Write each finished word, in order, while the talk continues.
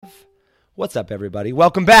What's up, everybody?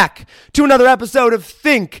 Welcome back to another episode of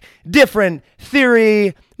Think Different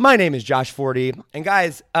Theory. My name is Josh Forty, and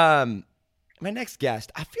guys, my next guest,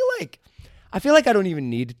 I feel like I don't even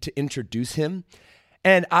need to introduce him,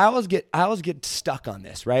 and I always get stuck on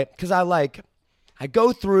this, right? Because I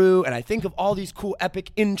go through and I think of all these cool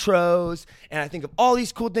epic intros, and I think of all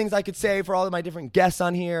these cool things I could say for all of my different guests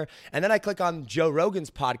on here, and then I click on Joe Rogan's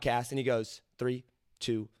podcast, and he goes, 3,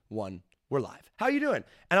 2, 1, we're live. How you doing?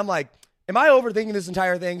 And I'm like, am I overthinking this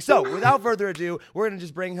entire thing? So without further ado, we're going to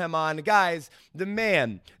just bring him on. Guys, the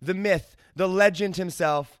man, the myth, the legend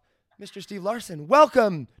himself, Mr. Steve Larson.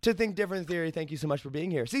 Welcome to Think Different Theory. Thank you so much for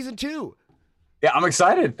being here. Season 2. Yeah, I'm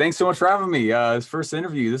excited. Thanks so much for having me. This first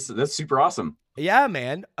interview. That's super awesome. Yeah,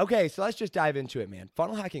 man. Okay, so let's just dive into it, man.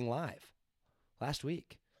 Funnel Hacking Live last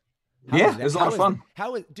week. It was a lot of fun.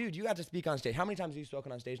 Dude, you got to speak on stage. How many times have you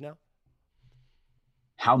spoken on stage now?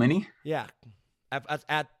 How many? Yeah.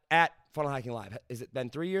 At Funnel Hacking Live. Has it been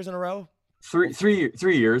 3 years in a row? Three years.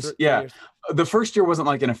 3 Yeah. years. The first year wasn't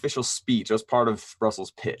like an official speech. It was part of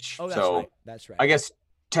Russell's pitch. Oh, that's right. I guess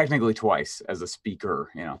technically twice as a speaker,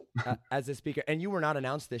 As a speaker. And you were not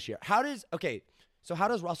announced this year. How does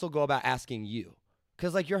Russell go about asking you?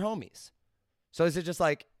 Because, you're homies. So is it just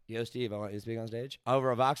like, yo, Steve, I want you to speak on stage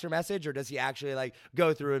over a Voxer message? Or does he actually,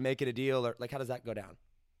 go through and make it a deal? Or, how does that go down?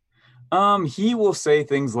 He will say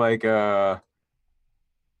things like,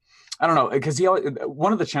 I don't know, because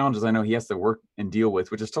one of the challenges I know he has to work and deal with,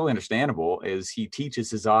 which is totally understandable, is he teaches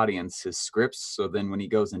his audience his scripts. So then when he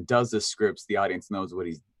goes and does his scripts, the audience knows what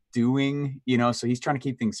he's doing, so he's trying to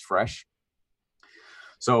keep things fresh.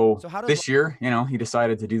 So this year, he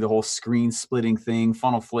decided to do the whole screen splitting thing,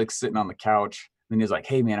 funnel flicks, sitting on the couch. And he's like,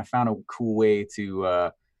 hey, man, I found a cool way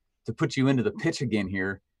to put you into the pitch again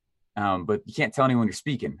here. But you can't tell anyone you're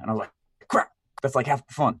speaking. And I was like, crap, that's like half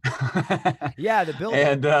the fun. Yeah, the build.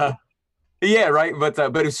 And yeah, right. But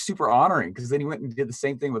it was super honoring because then he went and did the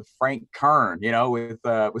same thing with Frank Kern, with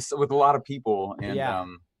a lot of people. And yeah.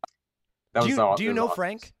 That was all. Do you know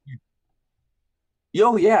Frank?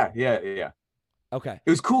 Yo, yeah. Okay. It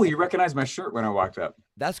was cool. He recognized my shirt when I walked up.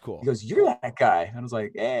 That's cool. He goes, "You're that guy." And I was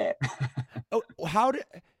like, "Yeah." Oh,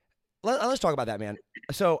 let's talk about that, man.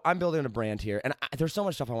 So I'm building a brand here, and there's so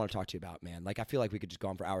much stuff I want to talk to you about, man. I feel like we could just go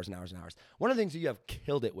on for hours and hours and hours. One of the things that you have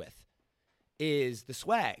killed it with is the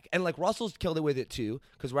swag. And Russell's killed it with it too,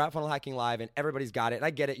 because we're at Funnel Hacking Live and everybody's got it. And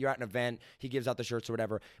I get it. You're at an event. He gives out the shirts or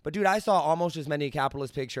whatever. But dude, I saw almost as many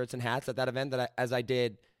Capitalist Pig shirts and hats at that event as I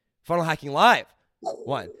did Funnel Hacking Live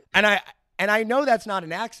one. And I know that's not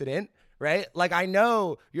an accident, right? I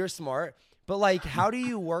know you're smart, but how do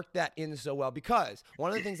you work that in so well? Because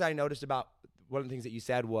one of the things I noticed about one of the things that you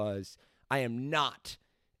said was, I am not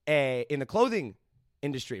in the clothing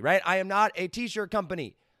industry, right? I am not a t-shirt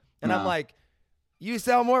company. And no. I'm like, you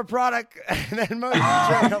sell more product than most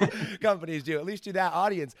t-shirt companies do, at least to that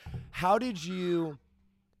audience. How did you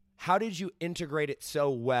integrate it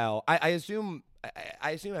so well? I assume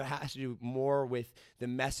it has to do more with the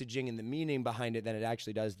messaging and the meaning behind it than it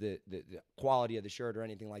actually does the quality of the shirt or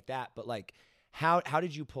anything like that. But how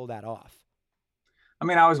did you pull that off? I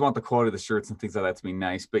mean, I always want the quality of the shirts and things like that to be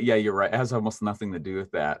nice, but yeah, you're right. It has almost nothing to do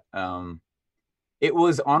with that. It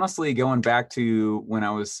was honestly going back to when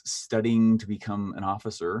I was studying to become an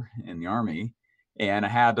officer in the Army, and I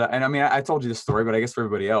had, and I mean, I told you this story, but I guess for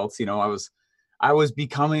everybody else, I was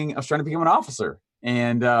trying to become an officer.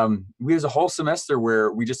 And we was a whole semester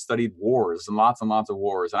where we just studied wars and lots of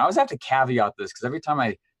wars. And I always have to caveat this because anytime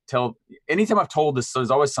I've told this,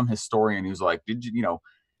 there's always some historian who's like, did you,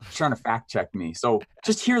 trying to fact check me. So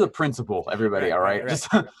just hear the principle, everybody. All right.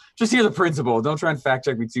 Just hear the principle. Don't try and fact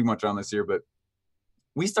check me too much on this here. But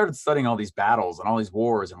we started studying all these battles and all these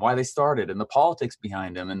wars and why they started and the politics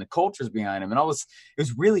behind them and the cultures behind them and all this. It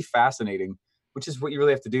was really fascinating, which is what you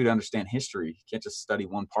really have to do to understand history. You can't just study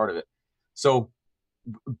one part of it. So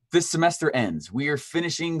this semester ends. We are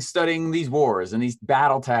finishing studying these wars and these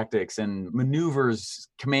battle tactics and maneuvers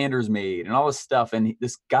commanders made and all this stuff. And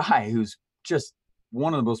this guy who's just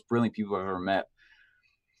one of the most brilliant people I've ever met,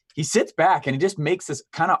 he sits back and he just makes this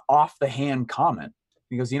kind of off the hand comment.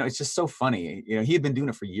 He goes, it's just so funny. He had been doing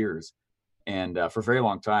it for years and for a very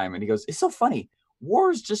long time. And he goes, it's so funny.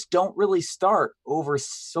 Wars just don't really start over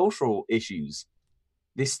social issues.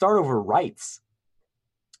 They start over rights.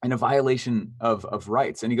 And a violation of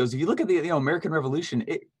rights. And he goes, if you look at the American Revolution,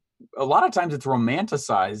 a lot of times it's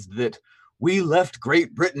romanticized that we left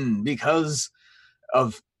Great Britain because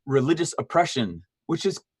of religious oppression, which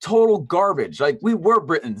is total garbage. We were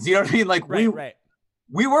Britons, you know what I mean? Right.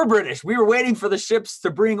 We were British. We were waiting for the ships to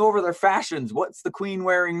bring over their fashions. What's the Queen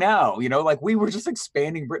wearing now? We were just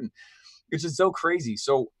expanding Britain, which is so crazy.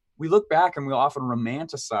 So we look back and we'll often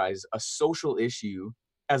romanticize a social issue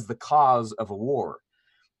as the cause of a war.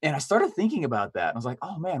 And I started thinking about that. And I was like,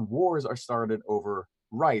 oh man, wars are started over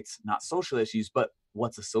rights, not social issues. But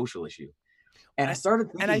what's a social issue? And I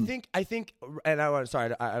started thinking, and I think, and I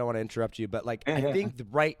don't want to interrupt you, but like, I think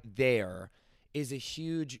right there is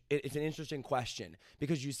it's an interesting question,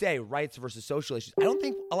 because you say rights versus social issues. I don't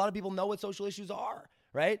think a lot of people know what social issues are,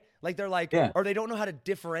 right? Like they're like, or they don't know how to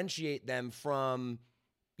differentiate them from,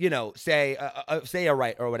 say a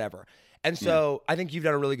right or whatever. And so I think you've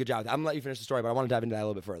done a really good job. I'm gonna let you finish the story, but I want to dive into that a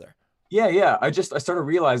little bit further. Yeah. I started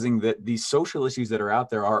realizing that these social issues that are out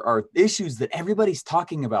there are issues that everybody's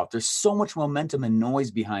talking about. There's so much momentum and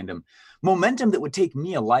noise behind them. Momentum that would take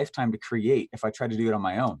me a lifetime to create if I tried to do it on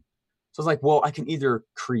my own. So I was like, well, I can either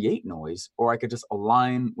create noise or I could just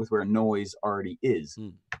align with where noise already is,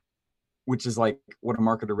 which is like what a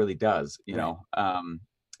marketer really does, you know?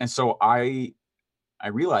 And so I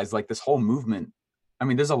realized like this whole movement, I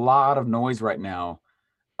mean, there's a lot of noise right now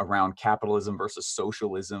around capitalism versus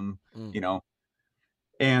socialism,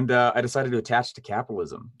 and I decided to attach to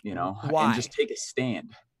capitalism, Why? and just take a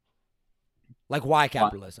stand. Like, why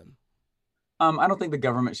capitalism? I don't think the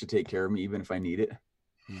government should take care of me, even if I need it.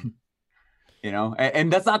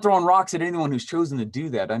 And that's not throwing rocks at anyone who's chosen to do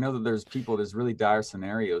that. I know that there's really dire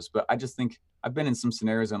scenarios, but I just think I've been in some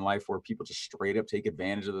scenarios in life where people just straight up take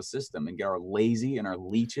advantage of the system and are lazy and are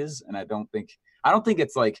leeches. And I don't think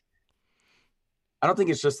it's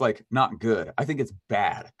just like not good. I think it's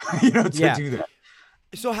bad, to do that.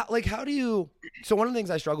 So how do you, so one of the things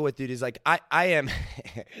I struggle with, dude, is like, I'm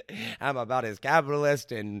about as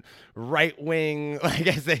capitalist and right wing, like,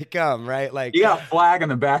 as they come, right? Like, you got a flag in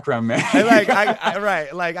the background, man.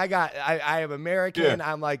 I am American.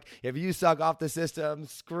 Yeah. I'm like, if you suck off the system,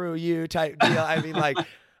 screw you type deal. I mean, like,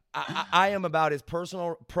 I am about as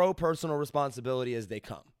personal responsibility as they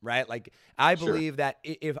come, right? Like, I believe that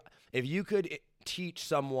if you could teach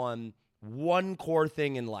someone one core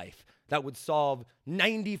thing in life that would solve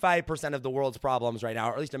 95% of the world's problems right now,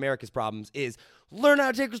 or at least America's problems, is learn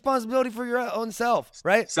how to take responsibility for your own self,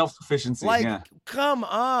 right? Self-sufficiency, like, come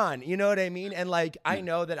on, you know what I mean? And like, I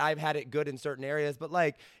know that I've had it good in certain areas, but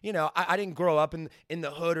like, I didn't grow up in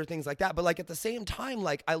the hood or things like that. But like, at the same time,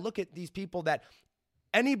 like, I look at these people that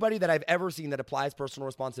anybody that I've ever seen that applies personal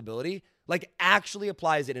responsibility, like actually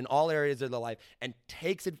applies it in all areas of their life and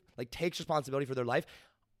takes responsibility for their life,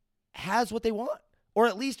 has what they want, or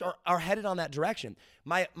at least are headed on that direction.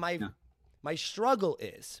 My struggle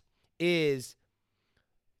is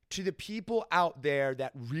to the people out there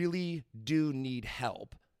that really do need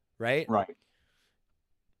help, right? Right.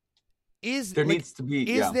 Needs to be,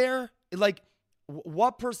 there, like,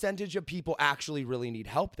 what percentage of people actually really need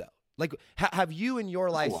help though? Like, have you in your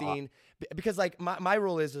life seen, because like my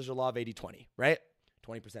rule is there's a law of 80-20, right?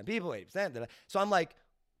 20% people, 80%. So I'm like,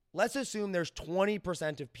 let's assume there's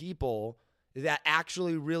 20% of people that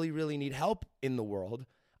actually really, really need help in the world.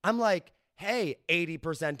 I'm like, hey,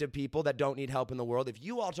 80% of people that don't need help in the world, if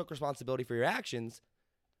you all took responsibility for your actions,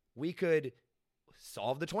 we could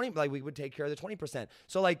solve the 20, like we would take care of the 20%.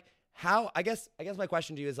 So like, I guess my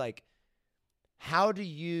question to you is like, how do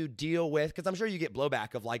you deal with, because I'm sure you get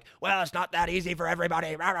blowback of like, well, it's not that easy for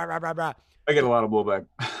everybody. Rah, rah, rah, rah, rah. I get a lot of blowback.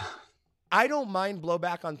 I don't mind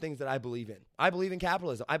blowback on things that I believe in. I believe in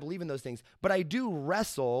capitalism. I believe in those things. But I do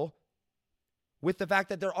wrestle with the fact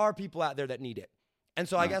that there are people out there that need it. And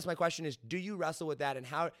so I guess my question is, do you wrestle with that? And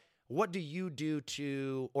what do you do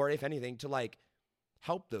to, or if anything, to like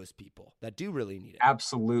help those people that do really need it?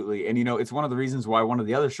 Absolutely. And it's one of the reasons why one of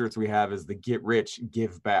the other shirts we have is the Get Rich,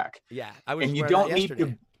 Give Back. Yeah. I was and you don't need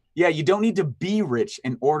to, you don't need to be rich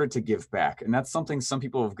in order to give back. And that's something some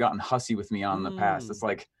people have gotten hussy with me on in the past. It's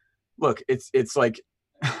like, look, it's like,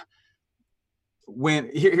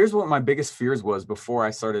 here's what my biggest fears was before I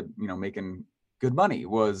started, making good money,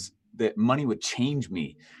 was that money would change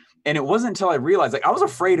me. And it wasn't until I realized, like, I was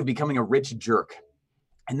afraid of becoming a rich jerk.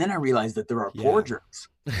 And then I realized that there are poor jerks.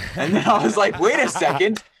 And then I was like, wait a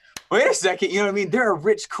second. You know what I mean? There are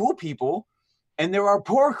rich, cool people and there are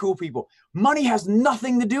poor, cool people. Money has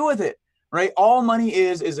nothing to do with it, right? All money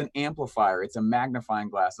is an amplifier. It's a magnifying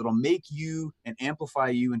glass. It'll make you and amplify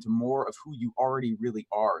you into more of who you already really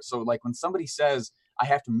are. So like when somebody says, I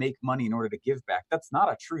have to make money in order to give back, that's not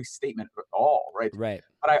a true statement at all, right? Right.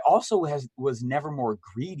 But I also was never more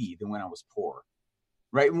greedy than when I was poor,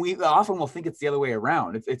 right? And we often will think it's the other way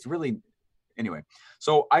around. It's really, anyway.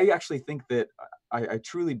 So I actually think that I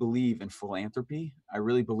truly believe in philanthropy. I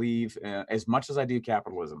really believe, as much as I do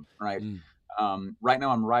capitalism, right? Right now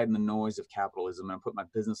I'm riding the noise of capitalism and I put my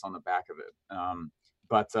business on the back of it.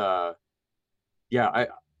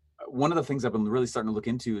 one of the things I've been really starting to look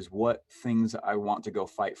into is what things I want to go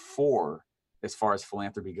fight for as far as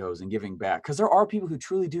philanthropy goes and giving back. Because there are people who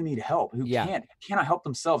truly do need help, who Yeah. cannot help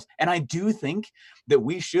themselves. And I do think that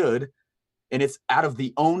we should, and it's out of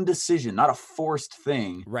the own decision, not a forced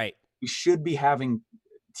thing. Right. We should be having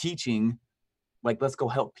teaching, like, let's go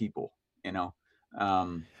help people, you know?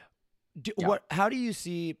 How do you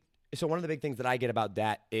see, so one of the big things that I get about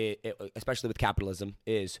that, especially with capitalism,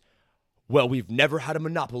 is, well, we've never had a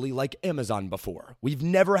monopoly like Amazon before. We've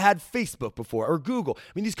never had Facebook before or Google.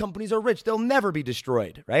 I mean, these companies are rich. They'll never be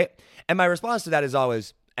destroyed, right? And my response to that is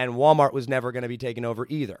always, and Walmart was never going to be taken over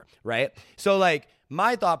either, right? So like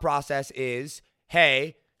my thought process is,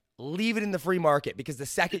 hey, leave it in the free market, because the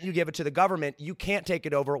second you give it to the government, you can't take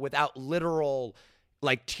it over without literal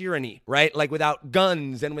like tyranny, right? Like without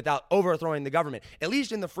guns and without overthrowing the government. At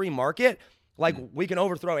least in the free market, like we can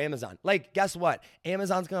overthrow Amazon. Like, guess what?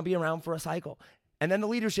 Amazon's going to be around for a cycle. And then the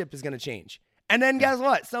leadership is going to change. And then guess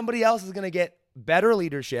what? Somebody else is going to get better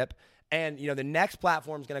leadership. And, you know, the next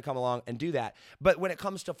platform is going to come along and do that. But when it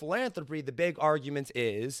comes to philanthropy, the big argument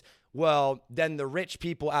is, well, then the rich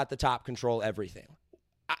people at the top control everything.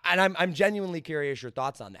 And I'm genuinely curious your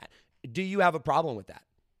thoughts on that. Do you have a problem with that?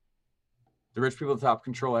 The rich people at the top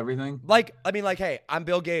control everything? Like, I mean, like, hey, I'm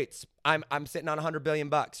Bill Gates. I'm sitting on $100 billion,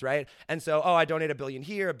 right? And so, I donate $1 billion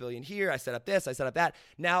here, $1 billion here. I set up this, I set up that.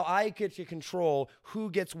 Now I get to control who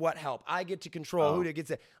gets what help. I get to control who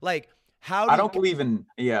gets it. Like, how do I don't believe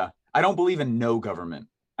in no government.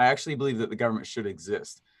 I actually believe that the government should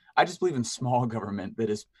exist. I just believe in small government that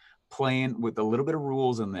is playing with a little bit of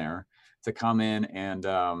rules in there to come in and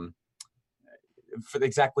for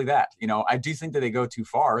exactly that. You know, I do think that they go too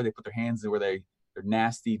far. They put their hands where they're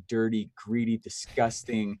nasty, dirty, greedy,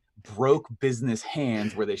 disgusting, broke business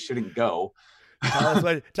hands where they shouldn't go.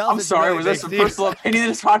 I'm sorry, was there some personal opinion in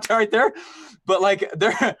this hot right there? But like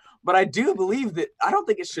but I do believe that I don't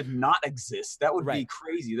think it should not exist. That would be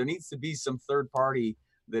crazy. There needs to be some third party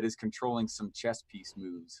that is controlling some chess piece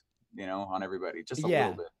moves, you know, on everybody, just a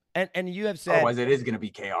little bit. And you have said, otherwise it is going to be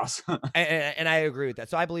chaos. and I agree with that.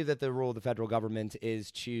 So I believe that the role of the federal government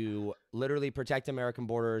is to literally protect American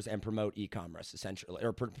borders and promote e-commerce, essentially,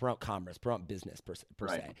 or promote commerce, promote business per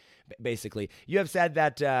se. Basically, you have said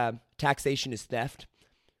that taxation is theft.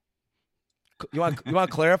 You want to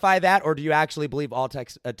clarify that, or do you actually believe all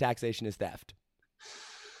taxation is theft?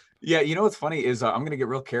 Yeah, you know what's funny is I'm going to get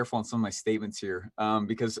real careful on some of my statements here,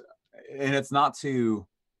 because, and it's not to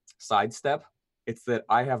sidestep. It's that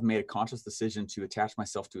I have made a conscious decision to attach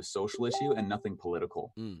myself to a social issue and nothing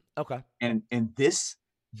political. Okay. And this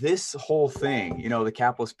whole thing, you know, the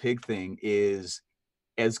capitalist pig thing is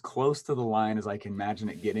as close to the line as I can imagine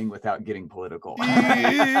it getting without getting political.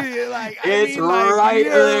 It's right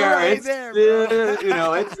there. You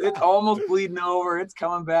know, it's almost bleeding over. It's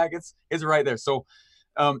coming back. It's right there. So,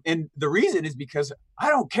 and the reason is because I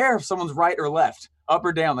don't care if someone's right or left, up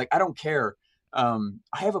or down. Like, I don't care. I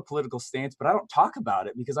have a political stance, but I don't talk about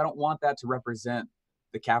it because I don't want that to represent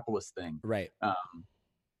the capitalist thing. Right. I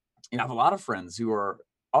have a lot of friends who are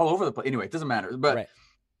all over the place. Anyway, it doesn't matter. But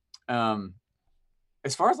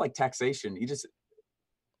as far as like taxation,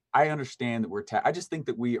 I understand that I just think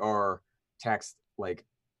that we are taxed. Like,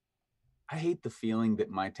 I hate the feeling that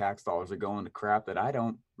my tax dollars are going to crap that I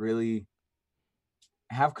don't really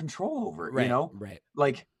have control over. You know,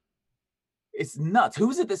 like, it's nuts. Who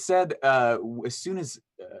was it that said as soon as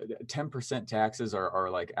 10% taxes are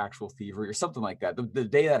like actual thievery or something like that? The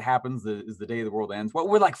day that happens is the day the world ends. Well,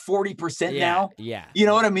 we're like 40% now. Yeah. You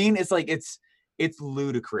know what I mean? It's like it's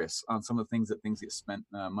ludicrous on some of the things that get spent,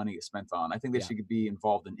 money gets spent on. I think they should be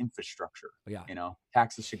involved in infrastructure. Yeah. You know,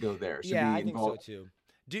 taxes should go there. I think so too.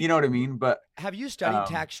 You know what I mean? But have you studied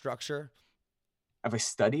tax structure? Have I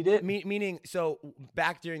studied it? Meaning, so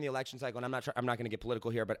back during the election cycle, and I'm not going to get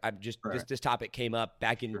political here, but I'm just this topic came up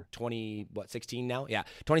back in 2016 now? Yeah,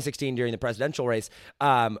 2016 during the presidential race.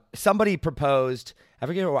 Somebody proposed, I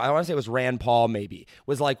forget, I want to say it was Rand Paul maybe,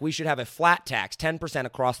 was like, we should have a flat tax, 10%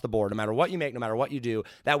 across the board, no matter what you make, no matter what you do.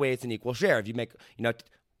 That way it's an equal share. If you make,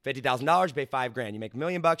 $50,000, you pay $5,000. You make $1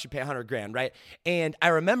 million, you pay $100,000, right? And I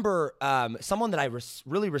remember someone that I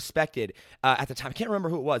really respected at the time. I can't remember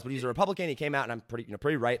who it was, but he's a Republican. He came out, and I'm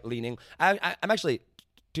pretty right leaning. I'm actually,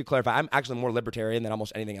 to clarify, I'm actually more libertarian than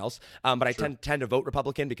almost anything else. But I tend to vote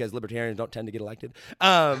Republican because libertarians don't tend to get elected.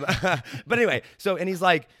 But anyway, and he's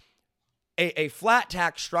like, a flat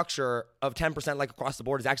tax structure of 10% like across the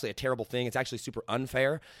board is actually a terrible thing. It's actually super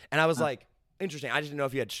unfair. And I was like, interesting. I just didn't know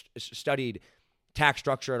if you had studied tax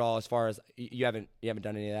structure at all, as far as you haven't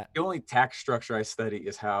done any of that. The only tax structure I study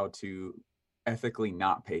is how to ethically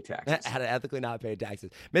not pay taxes. How to ethically not pay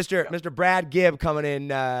taxes. Mr. Brad Gibb coming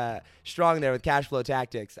in strong there with cash flow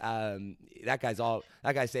tactics. That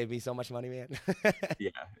guy saved me so much money, man. Yeah.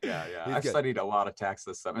 He's I've good. studied a lot of tax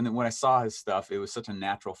stuff. And then when I saw his stuff, it was such a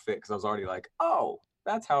natural fit because I was already like, oh,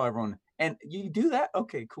 that's how everyone, and you do that?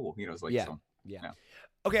 Okay, cool. It's like, Yeah. so, Yeah.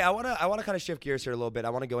 Okay, I wanna kind of shift gears here a little bit. I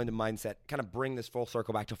want to go into mindset, kind of bring this full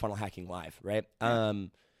circle back to Funnel Hacking Live, right? Yeah.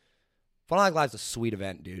 Funnel Hacking Live is a sweet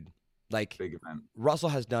event, dude. Like, big event. Russell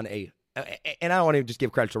has done and I don't want to just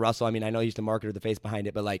give credit to Russell. I mean, I know he's the marketer, the face behind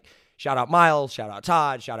it, but like, shout out Miles, shout out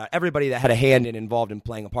Todd, shout out everybody that had a hand in involved in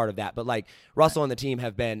playing a part of that. But like, Russell and the team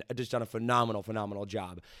have just done a phenomenal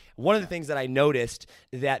job. One of the things that I noticed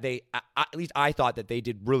that at least I thought that they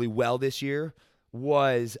did really well this year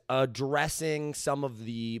was addressing some of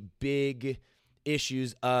the big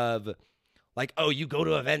issues of like, oh, you go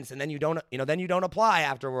to events and then you don't apply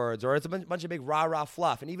afterwards, or it's a bunch of big rah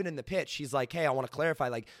fluff. And even in the pitch, he's like, hey, I want to clarify,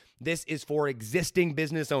 like, this is for existing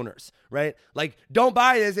business owners, right? Like, don't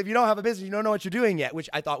buy this if you don't have a business, you don't know what you're doing yet, which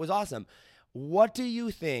I thought was awesome. What do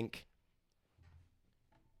you think?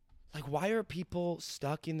 Like, why are people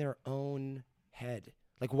stuck in their own head?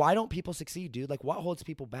 Like, why don't people succeed, dude? Like, what holds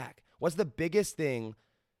people back? What's the biggest thing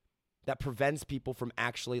that prevents people from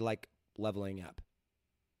actually like leveling up?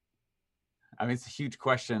 I mean, it's a huge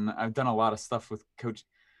question. I've done a lot of stuff with Coach.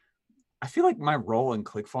 I feel like my role in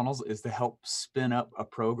ClickFunnels is to help spin up a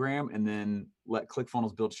program and then let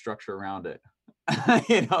ClickFunnels build structure around it.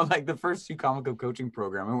 Like the first 2 Common Code coaching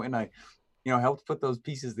program, and when I, helped put those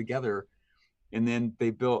pieces together, and then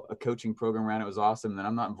they built a coaching program around it. It was awesome. Then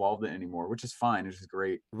I'm not involved in it anymore, which is fine. It's just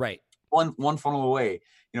great. Right. One funnel away,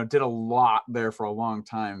 did a lot there for a long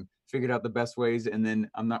time. Figured out the best ways, and then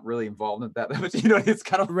I'm not really involved in that. But it's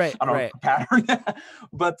kind of right, I don't know, a pattern.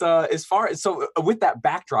 But as far as with that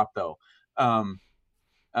backdrop though,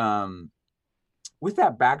 with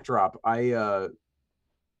that backdrop, I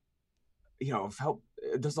have helped.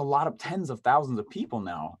 There's a lot of tens of thousands of people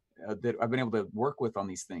now that I've been able to work with on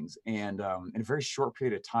these things, and in a very short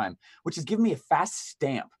period of time, which has given me a fast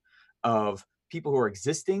stamp of people who are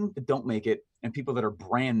existing that don't make it, and people that are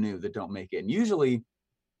brand new that don't make it. And usually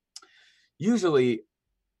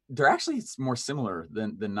they're actually more similar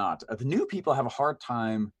than not. The new people have a hard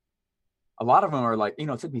time. A lot of them are like,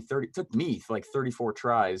 it took me like 34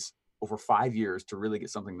 tries over 5 years to really get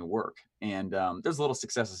something to work. And there's little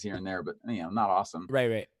successes here and there, but not awesome.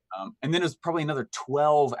 Right. And then there's probably another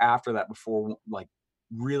 12 after that before like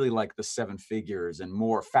really like the 7 figures and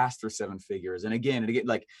more faster 7 figures. And again,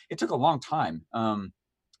 like it took a long time and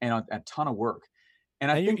a ton of work. And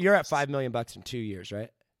I think you're at $5 million in 2 years, right?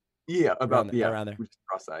 Yeah, around there. We just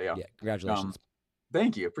crossed that, yeah. Yeah, congratulations.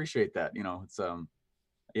 Thank you, appreciate that. It's I'm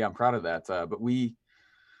proud of that. But we,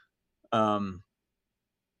 a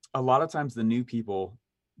lot of times the new people,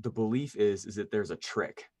 the belief is that there's a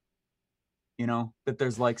trick, that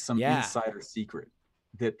there's like some insider secret,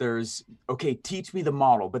 that there's, okay, teach me the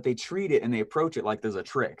model, but they treat it and they approach it like there's a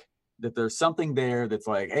trick, that there's something there that's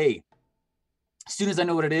like, hey, as soon as I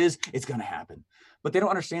know what it is, it's going to happen. But they don't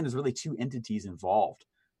understand there's really 2 entities involved.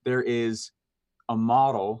 There is a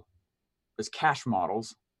model, there's cash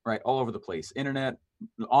models, right? All over the place. Internet,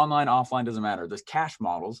 online, offline, doesn't matter. There's cash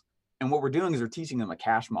models. And what we're doing is we're teaching them a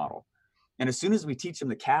cash model. And as soon as we teach them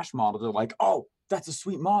the cash model, they're like, oh, that's a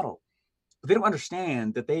sweet model. But they don't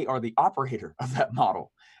understand that they are the operator of that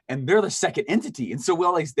model. And they're the second entity. And so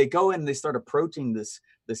they go in and they start approaching this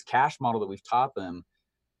cash model that we've taught them.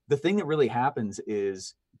 The thing that really happens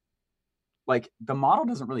is like the model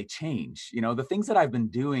doesn't really change. The things that I've been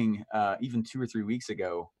doing even 2 or 3 weeks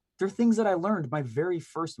ago, they're things that I learned my very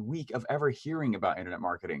first week of ever hearing about internet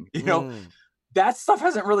marketing. That stuff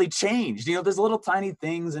hasn't really changed. There's little tiny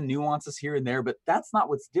things and nuances here and there, but that's not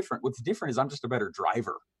what's different. What's different is I'm just a better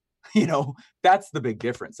driver. That's the big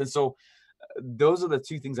difference. And so those are the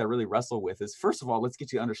 2 things I really wrestle with is, first of all, let's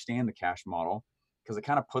get you to understand the cash model, because it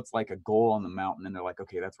kind of puts like a goal on the mountain and they're like,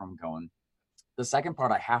 okay, that's where I'm going. The second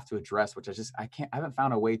part I have to address, which I haven't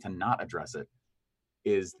found a way to not address it,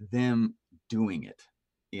 is them doing it,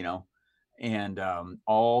 and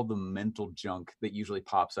all the mental junk that usually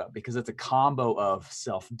pops up, because it's a combo of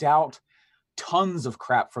self-doubt, tons of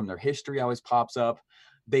crap from their history always pops up.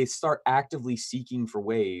 They start actively seeking for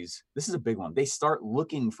ways. This is a big one. They start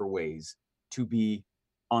looking for ways to be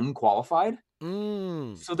unqualified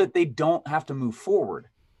so that they don't have to move forward.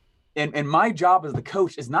 And my job as the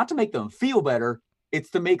coach is not to make them feel better. It's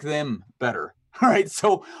to make them better. All right.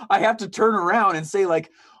 So I have to turn around and say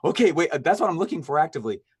like, okay, wait, that's what I'm looking for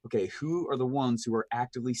actively. Okay. Who are the ones who are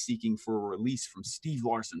actively seeking for a release from Steve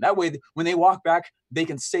Larson? That way, when they walk back, they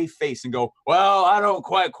can save face and go, well, I don't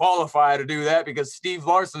quite qualify to do that because Steve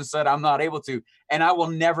Larson said I'm not able to. And I will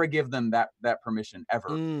never give them that permission ever.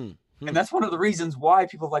 And that's one of the reasons why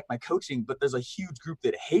people like my coaching, but there's a huge group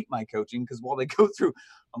that hate my coaching because while they go through,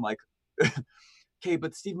 I'm like, okay,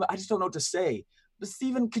 but Steve, I just don't know what to say. But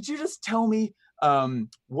Steven, could you just tell me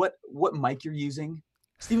what mic you're using?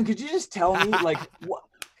 Steven, could you just tell me like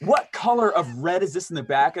what color of red is this in the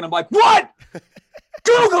back? And I'm like, what?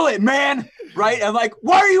 Google it, man. Right? I'm like,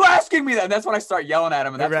 why are you asking me that? And that's when I start yelling at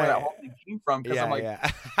him. And that's where that whole thing came from. Because I'm like,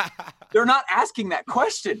 they're not asking that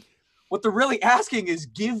question. What they're really asking is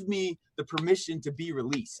give me the permission to be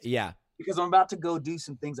released. Yeah. Because I'm about to go do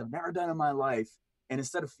some things I've never done in my life. And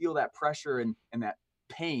instead of feel that pressure and that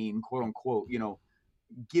pain, quote unquote,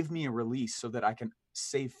 give me a release so that I can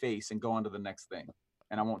save face and go on to the next thing.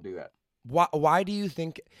 And I won't do that. Why do you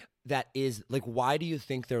think that is? Like, why do you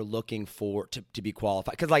think they're looking for to be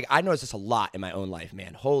qualified? Because like I notice this a lot in my own life,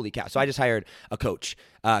 man. Holy cow! So I just hired a coach,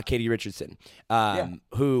 Katie Richardson,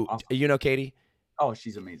 who awesome. You know Katie. Oh,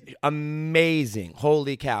 she's amazing. Amazing.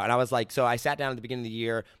 Holy cow. And I was like, so I sat down at the beginning of the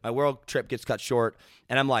year, my world trip gets cut short,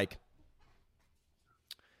 and I'm like,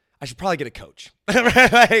 I should probably get a coach. And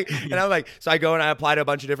I'm like, so I go and I apply to a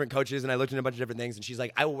bunch of different coaches and I looked into a bunch of different things. And she's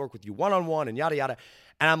like, I will work with you one-on-one and yada, yada.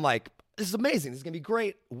 And I'm like, this is amazing. This is going to be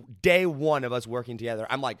great. Day one of us working together,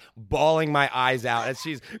 I'm like bawling my eyes out as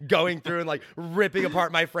she's going through and like ripping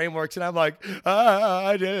apart my frameworks. And I'm like,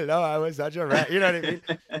 I didn't know I was such a rat. You know what I mean?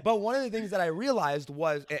 But one of the things that I realized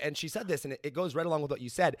was, and she said this and it goes right along with what you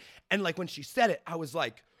said. And like when she said it, I was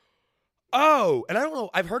like, oh, and I don't know,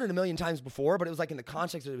 I've heard it a million times before, but it was like in the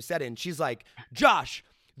context that it was said in. She's like, Josh,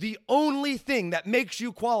 the only thing that makes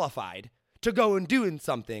you qualified to go and do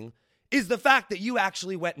something is the fact that you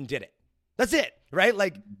actually went and did it. That's it, right?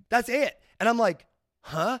 Like, that's it. And I'm like,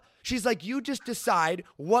 huh? She's like, you just decide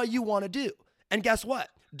what you want to do. And guess what?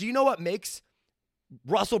 Do you know what makes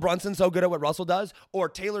Russell Brunson so good at what Russell does or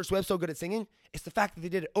Taylor Swift so good at singing? It's the fact that they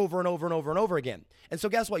did it over and over and over and over again. And so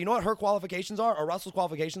guess what? You know what her qualifications are or Russell's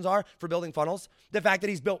qualifications are for building funnels? The fact that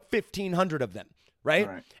he's built 1,500 of them, right?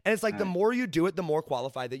 And it's like the more you do it, the more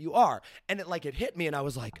qualified that you are. And it hit me and I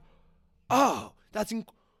was like, oh,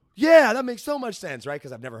 yeah, that makes so much sense, right?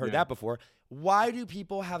 Because I've never heard that before. Why do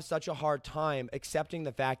people have such a hard time accepting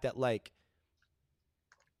the fact that like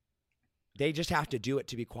they just have to do it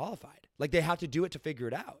to be qualified? Like they have to do it to figure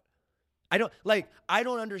it out. I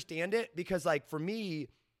don't understand it because like for me,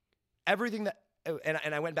 everything that,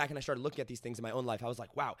 and I went back and I started looking at these things in my own life. I was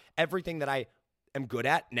like, wow, everything that I am good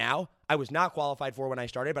at now, I was not qualified for when I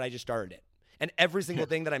started, but I just started it. And every single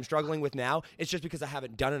thing that I'm struggling with now, it's just because I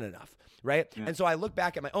haven't done it enough, right? Yeah. And so I look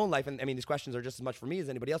back at my own life, and I mean, these questions are just as much for me as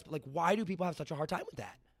anybody else, but like, why do people have such a hard time with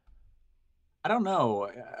that? I don't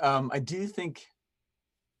know. I do think,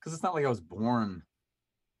 because it's not like I was born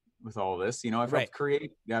with all this, I've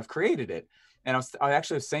created it. And I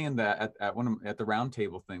actually was saying that at the round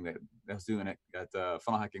table thing that I was doing at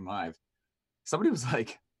Funnel Hacking Live, somebody was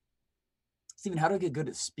like, Steven, how do I get good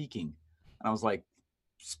at speaking? And I was like,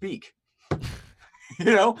 speak.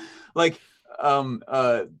 The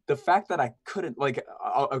fact that I couldn't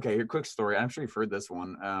okay, here, quick story. I'm sure you've heard this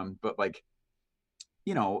one. But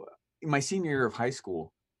in my senior year of high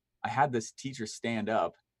school, I had this teacher stand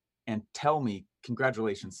up and tell me,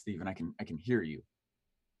 congratulations, Steven, I can hear you.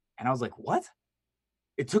 And I was like, what?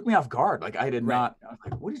 It took me off guard. Like I did not, I was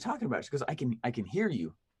like, what are you talking about? She goes, I can hear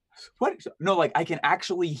you. What? No, like I can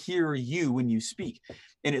actually hear you when you speak.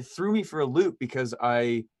 And it threw me for a loop because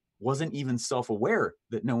I wasn't even self-aware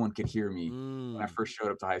that no one could hear me when I first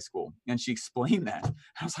showed up to high school. And she explained that.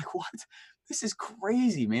 I was like, what? This is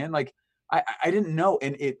crazy, man. Like I didn't know.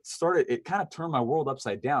 And it kind of turned my world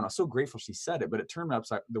upside down. I was so grateful she said it, but it turned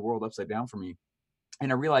the world upside down for me.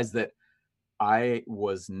 And I realized that I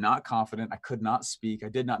was not confident. I could not speak. I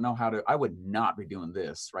did not know I would not be doing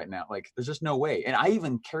this right now. Like there's just no way. And I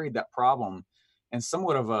even carried that problem and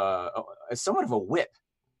somewhat of a whip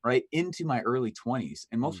right into my early 20s.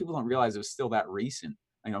 And most people don't realize it was still that recent.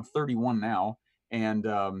 I'm 31 now. And,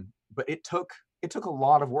 but it took a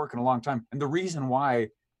lot of work and a long time. And the reason why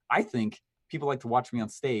I think people like to watch me on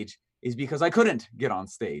stage is because I couldn't get on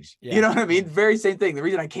stage. Yeah. You know what I mean? Very same thing. The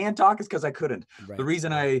reason I can talk is because I couldn't. Right. The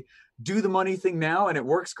reason I do the money thing now and it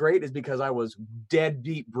works great is because I was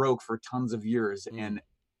deadbeat broke for tons of years. And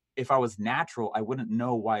if I was natural, I wouldn't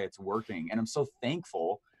know why it's working. And I'm so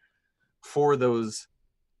thankful for those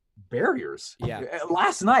barriers. Yeah.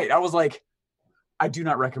 Last night, I was like, I do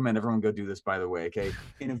not recommend everyone go do this, by the way. Okay.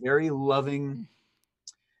 In a very loving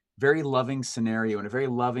scenario, in a very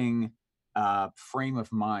loving frame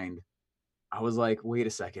of mind, I was like, wait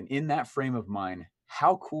a second. In that frame of mind,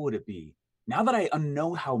 how cool would it be now that I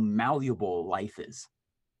know how malleable life is,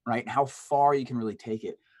 right? How far you can really take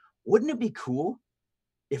it. Wouldn't it be cool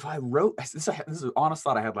if I wrote, this is an honest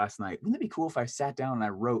thought I had last night. Wouldn't it be cool if I sat down and I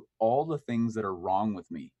wrote all the things that are wrong with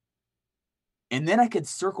me? And then I could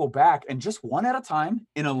circle back and just one at a time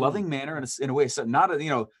in a loving manner, in a way, so not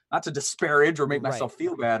to disparage or make myself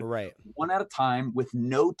feel bad. Right. One at a time with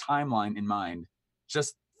no timeline in mind,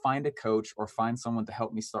 just find a coach or find someone to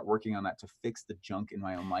help me start working on that to fix the junk in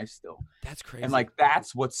my own life still. That's crazy. And like,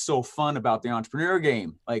 that's what's so fun about the entrepreneur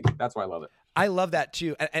game. Like, that's why I love it. I love that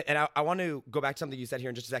too. And I want to go back to something you said here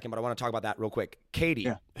in just a second, but I want to talk about that real quick.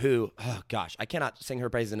 Katie, who, oh gosh, I cannot sing her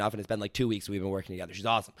praises enough. And it's been like 2 weeks we've been working together. She's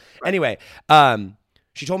awesome. Right. Anyway,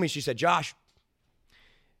 she told me, she said, Josh,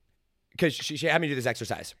 because she had me do this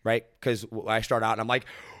exercise, right? Because I start out and I'm like,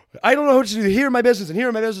 I don't know what to do here in my business and here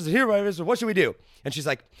in my business and here in my business. What should we do? And she's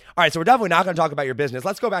like, all right, so we're definitely not going to talk about your business.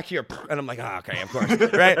 Let's go back here. And I'm like, oh, okay, of course.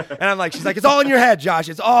 Right. And I'm like, she's like, it's all in your head, Josh.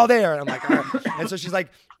 It's all there. And I'm like, all right. And so she's like,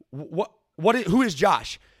 who is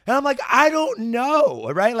Josh? And I'm like, I don't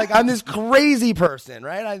know, right? Like, I'm this crazy person,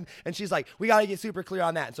 right? And she's like, we got to get super clear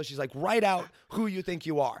on that. And so she's like, write out who you think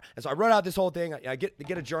you are. And so I wrote out this whole thing. I get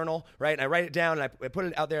a journal, right? And I write it down and I put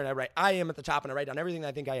it out there and I write, I am at the top, and I write down everything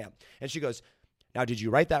I think I am. And she goes, now, did you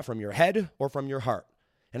write that from your head or from your heart?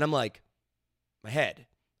 And I'm like, my head.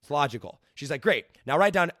 It's logical. She's like, great. Now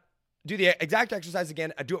write down, do the exact exercise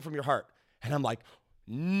again. I do it from your heart. And I'm like,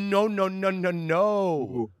 no.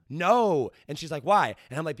 And she's like, why?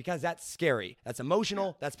 And I'm like, because that's scary. That's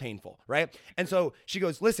emotional. That's painful, right? And so she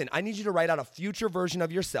goes, listen, I need you to write out a future version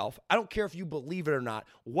of yourself. I don't care if you believe it or not.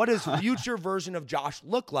 What does future version of Josh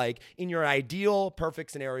look like in your ideal,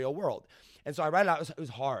 perfect scenario world? And so I write it out. It was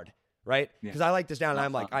hard, right? Because I like this down and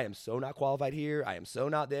I'm like, I am so not qualified here. I am so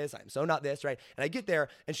not this. I am so not this, right? And I get there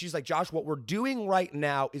and she's like, Josh, what we're doing right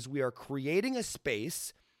now is we are creating a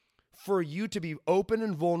space for you to be open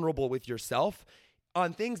and vulnerable with yourself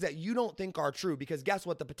on things that you don't think are true, because guess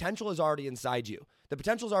what? The potential is already inside you. The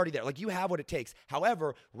potential is already there. Like, you have what it takes.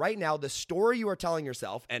 However, right now, the story you are telling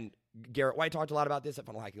yourself, and Garrett White talked a lot about this at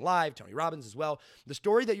Funnel Hacking Live, Tony Robbins as well. The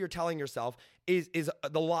story that you're telling yourself is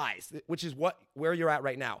the lies, which is where you're at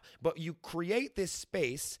right now. But you create this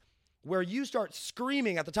space where you start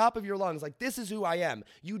screaming at the top of your lungs, like, this is who I am.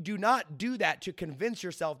 You do not do that to convince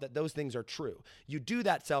yourself that those things are true. You do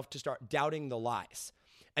that self to start doubting the lies.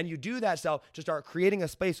 And you do that self to start creating a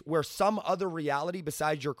space where some other reality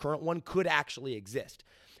besides your current one could actually exist.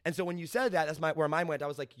 And so when you said that, that's where mine went. I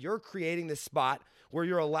was like, you're creating this spot where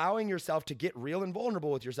you're allowing yourself to get real and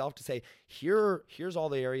vulnerable with yourself, to say, here's all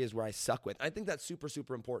the areas where I suck with. I think that's super,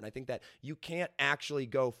 super important. I think that you can't actually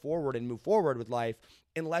go forward and move forward with life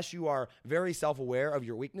unless you are very self-aware of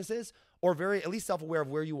your weaknesses, or very at least self-aware of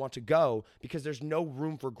where you want to go, because there's no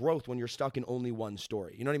room for growth when you're stuck in only one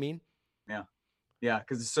story. You know what I mean? Yeah. Yeah,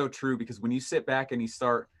 because it's so true. Because when you sit back and you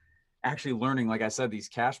start actually learning, like I said, these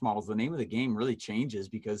cash models, the name of the game really changes,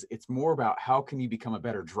 because it's more about how can you become a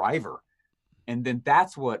better driver. And then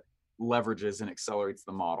that's what leverages and accelerates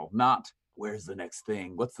the model, not where's the next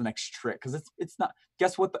thing? What's the next trick? Because it's not,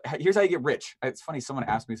 guess what? Here's how you get rich. It's funny. Someone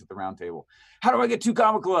asked me this at the round table. How do I get 2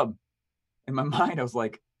 Comma Club? In my mind, I was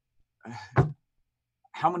like,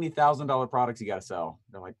 how many $1,000 products you got to sell?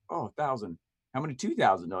 They're like, oh, 1,000. How many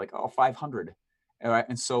 2,000? They're like, oh, 500. All right,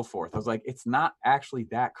 and so forth. I was like, it's not actually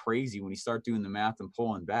that crazy when you start doing the math and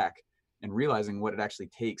pulling back and realizing what it actually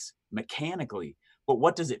takes mechanically. But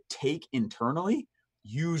what does it take internally?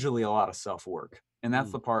 Usually a lot of self-work. And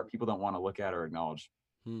that's the part people don't want to look at or acknowledge.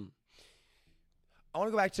 I want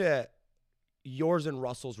to go back to yours and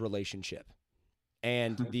Russell's relationship,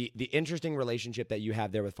 and the interesting relationship that you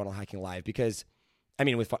have there with Funnel Hacking Live, because, I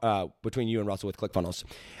mean, with between you and Russell with ClickFunnels.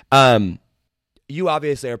 You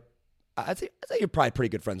obviously are, I'd say you're probably pretty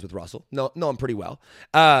good friends with Russell. Know him pretty well.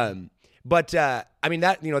 But I mean,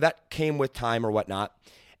 that came with time or whatnot.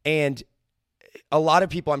 And a lot of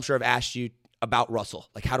people, I'm sure, have asked you about Russell.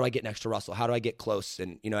 Like, how do I get next to Russell? How do I get close?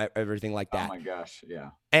 And, everything like that. Oh my gosh.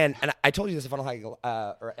 Yeah. And I told you this at Funnel Hacking,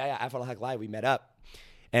 at Funnel Hack Live, we met up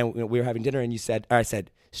and we were having dinner, and I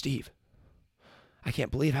said, Steve, I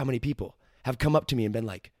can't believe how many people have come up to me and been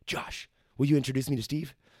like, Josh, will you introduce me to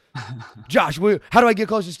Steve? Josh, how do I get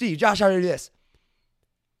close to Steve? Josh, how do I do this?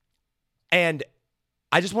 And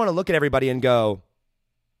I just want to look at everybody and go,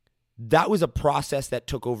 that was a process that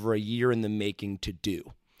took over a year in the making to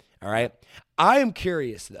do. All right. I am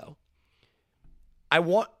curious though.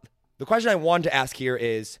 The question I want to ask here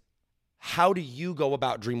is, how do you go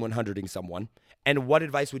about Dream 100ing someone? And what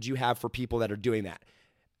advice would you have for people that are doing that?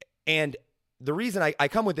 And the reason I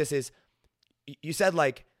come with this is you said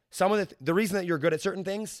like some of the reason that you're good at certain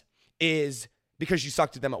things is because you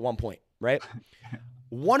sucked at them at one point, right?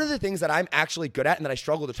 One of the things that I'm actually good at and that I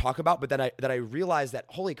struggle to talk about, but that I realized that,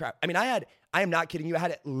 holy crap. I mean, I am not kidding you. I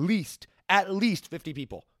had at least 50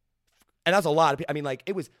 people. And that's a lot of people. I mean, like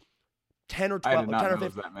it was 10 or 12, 10 or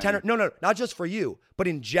 15, no, not just for you, but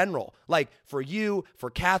in general, like for you, for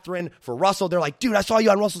Catherine, for Russell. They're like, dude, I saw you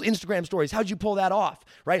on Russell's Instagram stories. How'd you pull that off?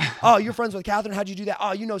 Right? Oh, you're friends with Catherine. How'd you do that?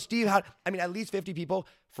 Oh, you know, Steve, I mean, at least 50 people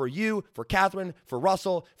for you, for Catherine, for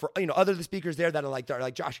Russell, for, other of the speakers there that are like,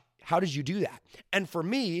 Josh, how did you do that? And for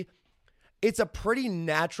me, it's a pretty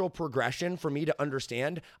natural progression for me to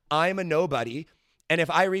understand I'm a nobody. And if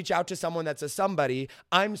I reach out to someone that's a somebody,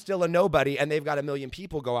 I'm still a nobody, and they've got 1 million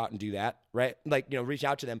people go out and do that, right? Like, reach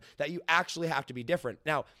out to them, that you actually have to be different.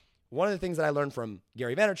 Now, one of the things that I learned from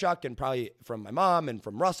Gary Vaynerchuk and probably from my mom and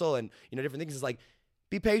from Russell and, different things is like,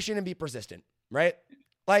 be patient and be persistent, right?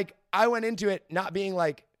 Like, I went into it not being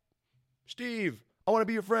like, Steve, I want to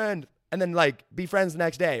be your friend, and then like be friends the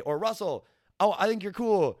next day. Or Russell, oh, I think you're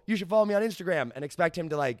cool. You should follow me on Instagram, and expect him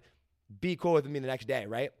to like be cool with me the next day,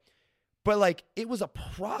 right? But like, it was a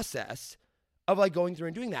process of like going through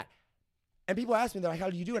and doing that. And people ask me, they're like,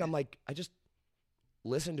 how do you do it? I'm like, I just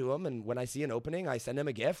listen to them. And when I see an opening, I send them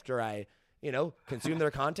a gift, or I, consume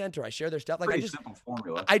their content, or I share their stuff. Like Pretty simple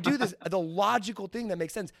formula. I do this, the logical thing that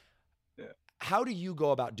makes sense. Yeah. How do you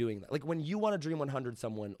go about doing that? Like when you want to Dream 100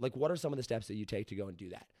 someone, like what are some of the steps that you take to go and do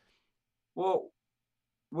that? Well,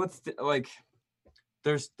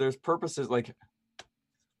 there's purposes, like,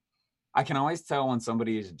 I can always tell when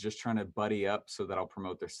somebody is just trying to buddy up so that I'll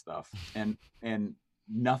promote their stuff. And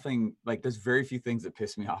nothing, like, there's very few things that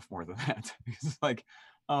piss me off more than that. It's like,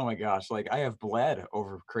 oh my gosh, like I have bled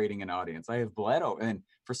over creating an audience. I have bled over, and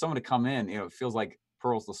for someone to come in, it feels like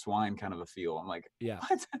pearls to swine kind of a feel. I'm like, yeah,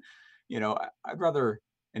 what? I'd rather,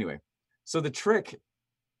 anyway. So the trick,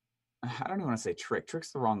 I don't even want to say trick.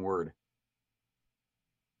 Trick's the wrong word.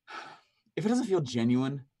 If it doesn't feel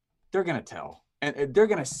genuine, they're going to tell. And they're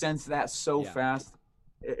going to sense that so fast.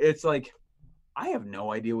 It's like, I have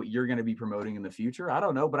no idea what you're going to be promoting in the future. I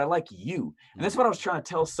don't know, but I like you. And that's what I was trying to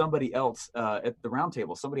tell somebody else at the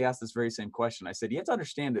roundtable. Somebody asked this very same question. I said, you have to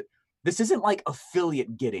understand that this isn't like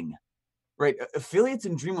affiliate getting, right? Affiliates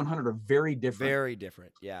and Dream 100 are very different. Very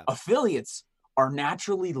different, yeah. Affiliates are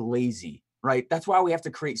naturally lazy, right? That's why we have to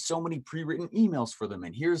create so many pre-written emails for them.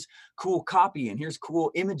 And here's cool copy, and here's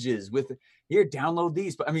cool images with, here, download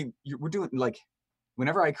these. But I mean, we're doing, like,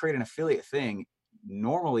 whenever I create an affiliate thing,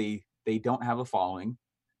 normally they don't have a following.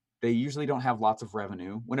 They usually don't have lots of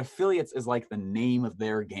revenue. When affiliates is like the name of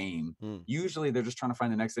their game, usually they're just trying to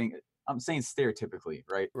find the next thing. I'm saying stereotypically,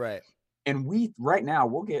 right? Right. And right now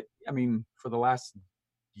we'll get, I mean, for the last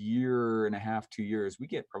year and a half, 2 years, we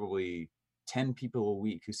get probably 10 people a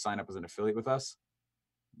week who sign up as an affiliate with us.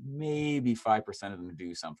 Maybe 5% of them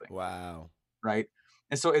do something. Wow. Right.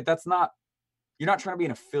 And so that's not, you're not trying to be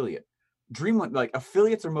an affiliate.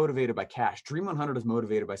 Affiliates are motivated by cash. Dream 100 is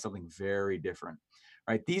motivated by something very different,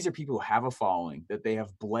 right? These are people who have a following, that they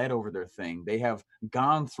have bled over their thing. They have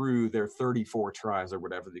gone through their 34 tries or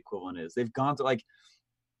whatever the equivalent is. They've gone to, like,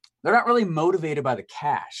 they're not really motivated by the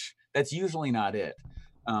cash. That's usually not it.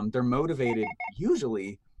 They're motivated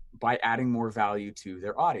usually by adding more value to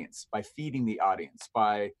their audience, by feeding the audience,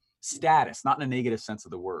 by status, not in a negative sense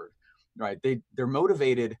of the word, right? They're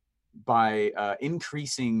motivated by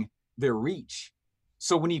increasing their reach.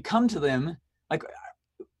 So when you come to them, like,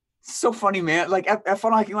 so funny, man. Like at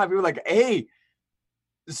Funnel Hacking Live, we were like, hey,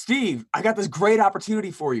 Steve, I got this great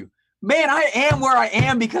opportunity for you. Man, I am where I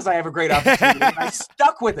am because I have a great opportunity. And I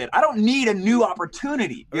stuck with it. I don't need a new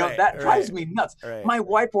opportunity. That drives me nuts. Right. My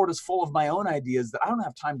whiteboard is full of my own ideas that I don't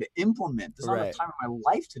have time to implement. There's not enough time in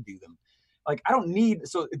my life to do them. Like, I don't need,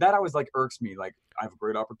 so that always like irks me. Like, I have a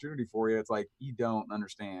great opportunity for you. It's like, you don't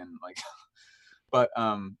understand. Like, but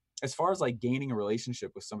as far as like gaining a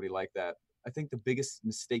relationship with somebody like that, I think the biggest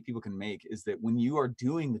mistake people can make is that when you are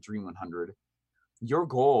doing the Dream 100, your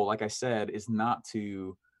goal, like I said, is not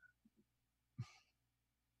to,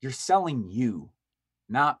 you're selling you,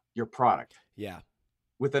 not your product. Yeah.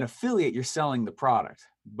 With an affiliate, you're selling the product.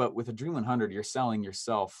 But with a Dream 100, you're selling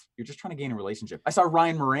yourself. You're just trying to gain a relationship. I saw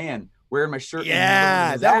Ryan Moran wearing my shirt.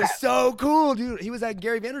 Yeah, that was so cool, dude. He was at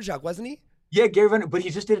Gary Vaynerchuk, wasn't he? Yeah, Gary Vaynerchuk, but he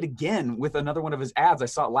just did it again with another one of his ads. I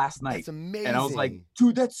saw it last night. That's amazing. And I was like,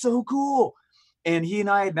 dude, that's so cool. And he and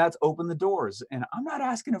I, that's opened the doors. And I'm not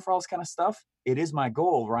asking him for all this kind of stuff. It is my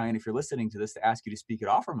goal, Ryan, if you're listening to this, to ask you to speak at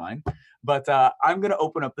Offermind. But I'm going to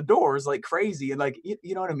open up the doors like crazy. And like,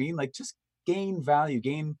 you know what I mean? Like just gain value,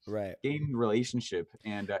 gain Right. relationship.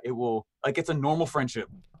 And it will, like, it's a normal friendship.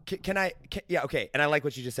 Yeah, okay. And I like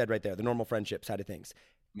what you just said right there, the normal friendship side of things.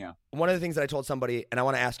 Yeah. One of the things that I told somebody, and I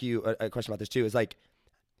want to ask you a question about this too, is like,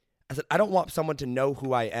 I said, I don't want someone to know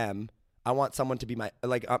who I am. I want someone to be my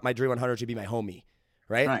Dream 100 to be my homie,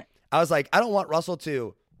 right? Right. I was like, I don't want Russell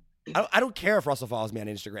to, I don't care if Russell follows me on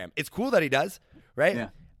Instagram. It's cool that he does, right? Yeah.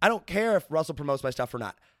 I don't care if Russell promotes my stuff or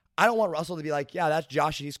not. I don't want Russell to be like, yeah, that's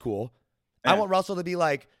Josh, he's cool. Yeah. I want Russell to be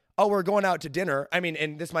like, oh, we're going out to dinner. I mean,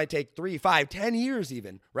 and this might take 3, 5, 10 years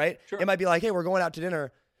even, right? Sure. It might be like, hey, we're going out to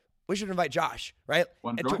dinner. We should invite Josh, right?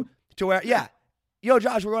 One And joint? to where, yeah, yo,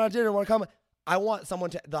 Josh, we're going out to dinner. Want to come? I want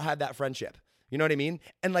someone to have that friendship. You know what I mean?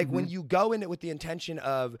 And like when you go in it with the intention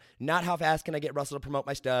of not how fast can I get Russell to promote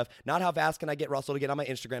my stuff, not how fast can I get Russell to get on my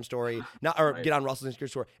Instagram story, get on Russell's Instagram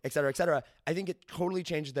story, et cetera, I think it totally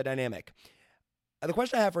changes the dynamic. The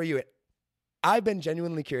question I have for you, I've been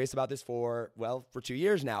genuinely curious about this for 2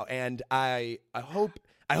 years now, and I hope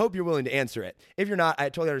you're willing to answer it. If you're not, I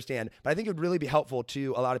totally understand, but I think it would really be helpful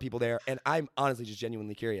to a lot of people there, and I'm honestly just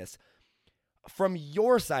genuinely curious. From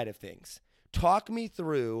your side of things, talk me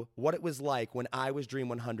through what it was like when I was Dream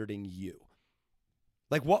 100ing you.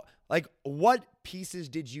 Like what pieces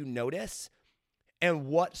did you notice, and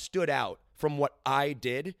what stood out from what I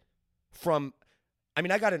did from, I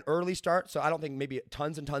mean, I got an early start, so I don't think maybe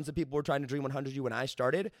tons and tons of people were trying to Dream 100 you when I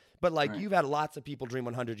started, but like you've had lots of people Dream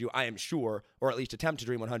 100 you, I am sure, or at least attempt to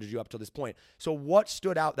Dream 100 you up to this point. So what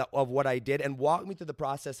stood out of what I did, and walk me through the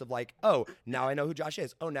process of like, oh, now I know who Josh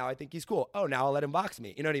is. Oh, now I think he's cool. Oh, now I'll let him box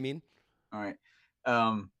me. You know what I mean? All right.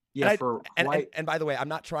 Yeah. And by the way, I'm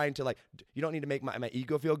not trying to you don't need to make my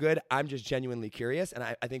ego feel good. I'm just genuinely curious. And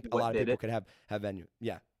I think a lot of people could have venue.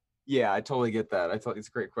 Yeah. Yeah, I totally get that. I thought it's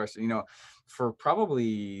a great question. You know, for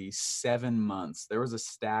probably 7 months, there was a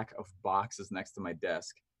stack of boxes next to my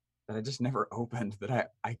desk that I just never opened,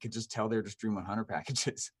 that I could just tell they're just Dream 100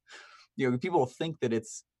 packages. You know, people think that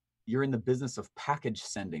you're in the business of package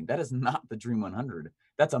sending. That is not the Dream 100.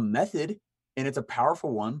 That's a method, and it's a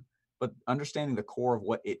powerful one, but understanding the core of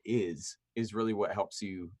what it is really what helps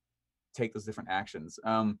you take those different actions.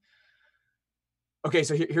 Okay,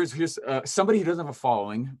 so here's somebody who doesn't have a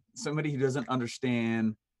following, somebody who doesn't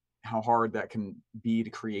understand how hard that can be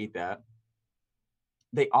to create that.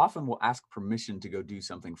 They often will ask permission to go do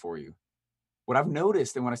something for you. What I've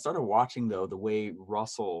noticed, and when I started watching though, the way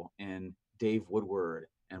Russell and Dave Woodward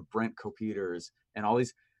and Brent Copeters and all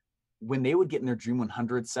these, when they would get in their Dream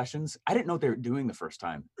 100 sessions, I didn't know what they were doing the first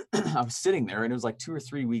time. I was sitting there, and it was like 2 or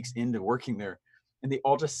 3 weeks into working there, and they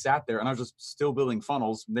all just sat there, and I was just still building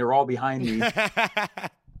funnels. They were all behind me.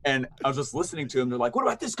 And I was just listening to them. They're like, what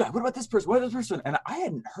about this guy? What about this person? What about this person? And I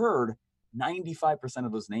hadn't heard 95%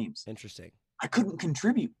 of those names. Interesting. I couldn't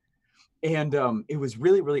contribute. And it was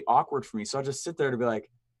really, really awkward for me. So I just sit there to be like,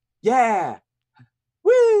 yeah,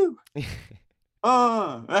 woo.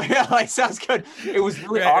 Yeah, like, sounds good. It was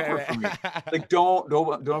really awkward for me. Like, don't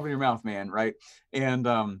open your mouth, man. Right. And,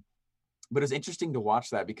 but it's interesting to watch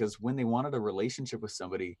that, because when they wanted a relationship with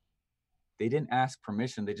somebody, they didn't ask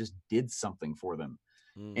permission. They just did something for them.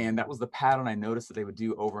 And that was the pattern I noticed that they would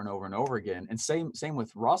do over and over and over again. And same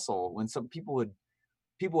with Russell. When some people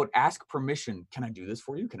would ask permission, can I do this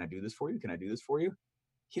for you? Can I do this for you? Can I do this for you?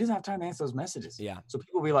 He doesn't have time to answer those messages. Yeah. So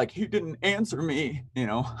people will be like, he didn't answer me, you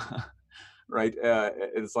know, right?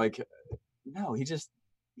 It's like, no,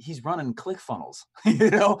 he's running ClickFunnels, you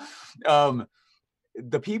know?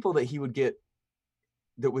 The people that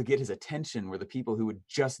would get his attention were the people who would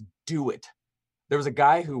just do it. There was a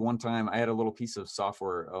guy who one time, I had a little piece of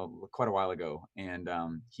software quite a while ago, and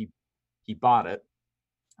he bought it,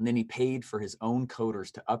 and then he paid for his own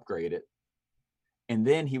coders to upgrade it. And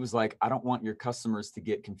then he was like, I don't want your customers to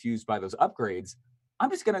get confused by those upgrades. I'm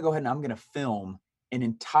just going to go ahead and I'm going to film an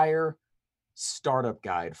entire startup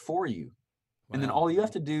guide for you. Wow. And then all you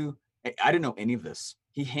have to do, I didn't know any of this.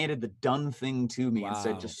 He handed the done thing to me and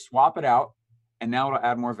said, just swap it out. And now it'll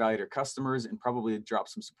add more value to your customers and probably drop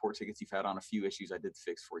some support tickets you've had on a few issues I did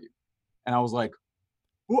fix for you. And I was like,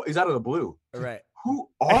 oh, he's out of the blue. Right. Who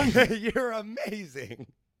are you? You're amazing.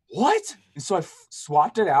 What? And so I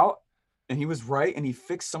swapped it out, and he was right. And he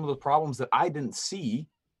fixed some of the problems that I didn't see.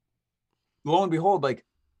 Lo and behold, like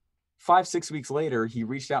 5-6 weeks later, he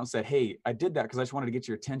reached out and said, hey, I did that because I just wanted to get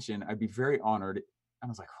your attention. I'd be very honored. And I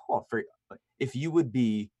was like, oh, if you would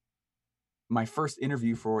be my first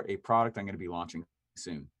interview for a product I'm going to be launching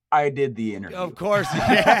soon. I did the interview. Of course.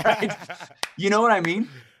 Yeah. Right? You know what I mean?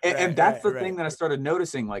 And that's the right. thing that I started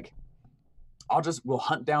noticing. Like, we'll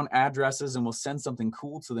hunt down addresses and we'll send something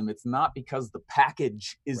cool to them. It's not because the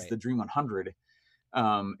package is the Dream 100.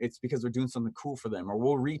 It's because we're doing something cool for them, or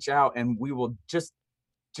we'll reach out and we will just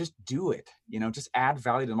do it, just add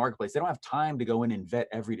value to the marketplace. They don't have time to go in and vet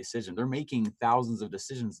every decision. They're making thousands of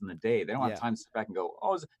decisions in the day. They don't have time to sit back and go,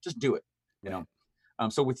 oh, just do it, you know?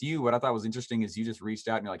 So with you, what I thought was interesting is you just reached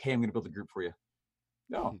out and you're like, hey, I'm going to build a group for you.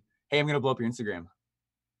 No. Hey, I'm going to blow up your Instagram.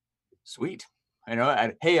 Sweet.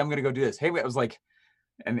 Hey, I'm going to go do this. Hey, I was like,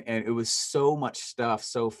 and it was so much stuff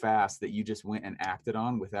so fast that you just went and acted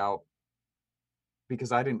on without,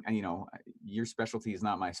 because I didn't, your specialty is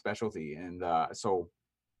not my specialty. And so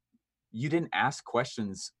you didn't ask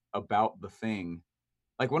questions about the thing.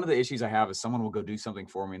 Like, one of the issues I have is someone will go do something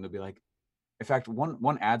for me and they'll be like, in fact,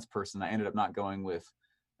 one ads person I ended up not going with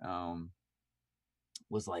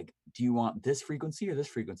was like, do you want this frequency or this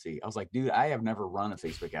frequency? I was like, dude, I have never run a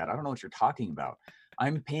Facebook ad. I don't know what you're talking about.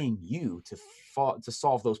 I'm paying you to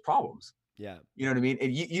solve those problems. Yeah. You know what I mean?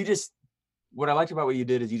 And you just, what I liked about what you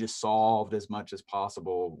did is you just solved as much as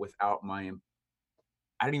possible without I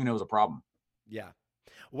didn't even know it was a problem. Yeah.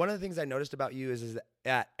 One of the things I noticed about you is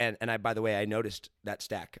that, and I, by the way, I noticed that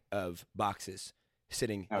stack of boxes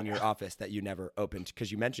sitting in your office that you never opened,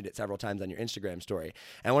 because you mentioned it several times on your Instagram story.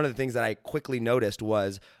 And one of the things that I quickly noticed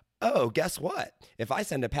was, oh, guess what? If I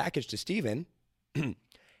send a package to Steven,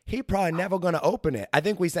 he probably never going to open it. I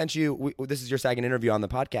think we sent you, this is your second interview on the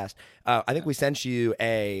podcast. I think we sent you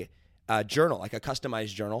a journal, like a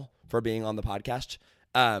customized journal for being on the podcast.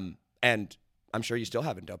 And I'm sure you still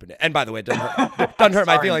haven't opened it. And by the way, it doesn't hurt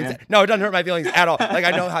my feelings. Man. No, it doesn't hurt my feelings at all. Like,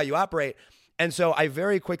 I know how you operate. And so I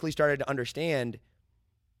very quickly started to understand,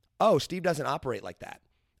 oh, Steve doesn't operate like that.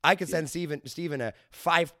 I could send Steven a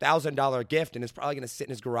 $5,000 gift and it's probably going to sit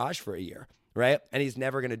in his garage for a year, right? And he's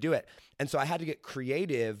never going to do it. And so I had to get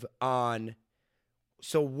creative on,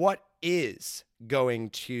 so what is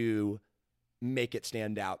going to make it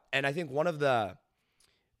stand out? And I think one of the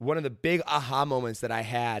big aha moments that I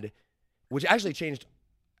had, which actually changed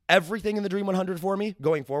everything in the Dream 100 for me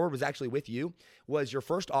going forward, was actually with you, was your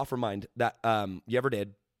first OfferMind that you ever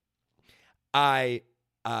did. I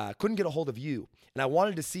couldn't get a hold of you. And I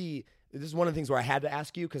wanted to see, this is one of the things where I had to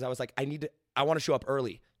ask you, because I was like, I want to show up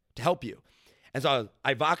early to help you. And so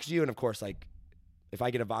I voxed you. And of course, like, if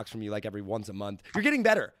I get a vox from you like every once a month, you're getting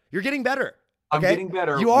better. You're getting better. Okay? I'm getting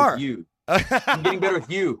better. You are. With you. I'm getting better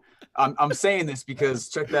with you. I'm saying this because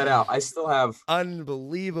check that out. I still have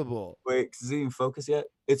unbelievable. Wait, does it even focus yet?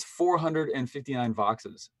 It's 459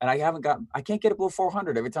 voxes, and I can't get it below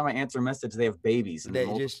 400. Every time I answer a message, they have babies. And they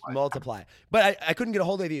just multiply. But I couldn't get a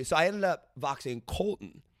hold of you, so I ended up voxing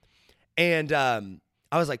Colton, and I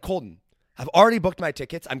was like, Colton, I've already booked my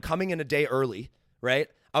tickets. I'm coming in a day early, right?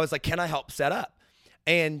 I was like, can I help set up?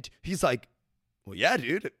 And he's like, well, yeah,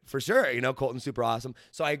 dude, for sure. Colton's super awesome.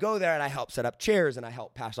 So I go there and I help set up chairs and I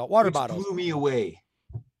help pass out water bottles. Blew me away.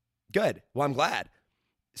 Good. Well, I'm glad.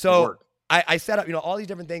 So I set up, all these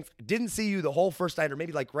different things. Didn't see you the whole first night, or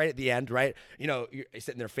maybe like right at the end, right? You're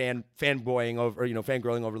sitting there fanboying over,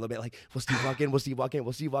 fangirling over a little bit, like, will Steve walk in? Will Steve walk in?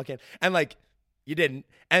 Will Steve walk in? And like, you didn't.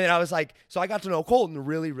 And then I was like, so I got to know Colton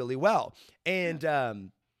really, really well.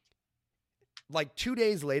 And like 2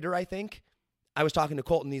 days later, I think, I was talking to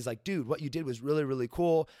Colton. He's like, dude, what you did was really, really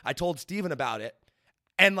cool. I told Steven about it.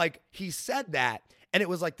 And like, he said that, and it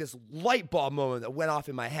was like this light bulb moment that went off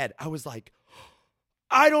in my head. I was like,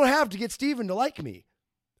 I don't have to get Steven to like me.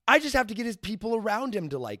 I just have to get his people around him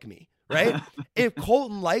to like me, right? If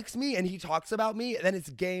Colton likes me and he talks about me, then it's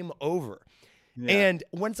game over. Yeah. And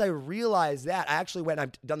once I realized that, I actually went and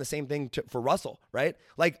I've done the same thing for Russell, right?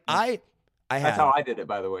 Like I had. That's how I did it,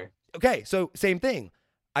 by the way. Okay, so same thing.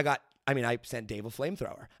 I sent Dave a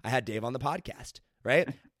flamethrower. I had Dave on the podcast, right?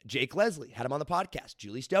 Jake Leslie had him on the podcast.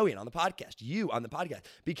 Julie Stoian on the podcast. You on the podcast.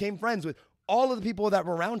 Became friends with all of the people that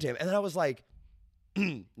were around him. And then I was like,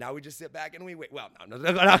 now we just sit back and we wait. Well, no,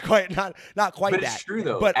 not quite not quite but that. It's true,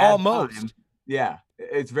 though. But almost. Time, yeah,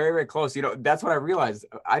 it's very, very close. That's what I realized.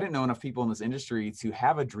 I didn't know enough people in this industry to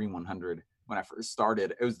have a Dream 100 when I first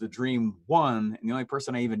started. It was the Dream 1, and the only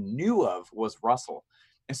person I even knew of was Russell.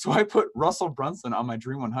 And so I put Russell Brunson on my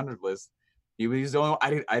Dream 100 list. He was the only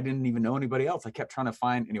one. I didn't even know anybody else. I kept trying to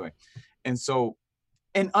find anyway. And so,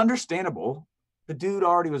 and understandable, the dude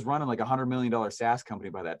already was running like $100 million SaaS company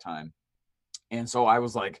by that time. And so I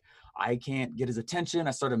was like, I can't get his attention.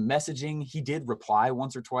 I started messaging. He did reply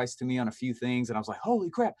once or twice to me on a few things. And I was like, holy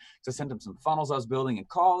crap. So I sent him some funnels I was building in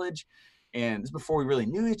college. And this is before we really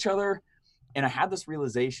knew each other. And I had this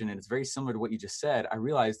realization, and it's very similar to what you just said. I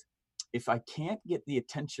realized if I can't get the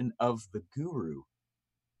attention of the guru,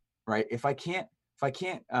 right? If I can't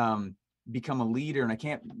become a leader and I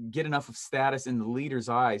can't get enough of status in the leader's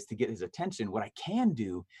eyes to get his attention, what I can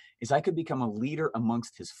do is I could become a leader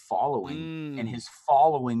amongst his following, and Mm. his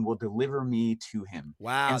following will deliver me to him.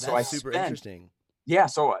 Wow, And so I that's super spent, interesting. yeah,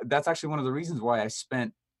 so that's actually one of the reasons why I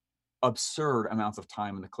spent absurd amounts of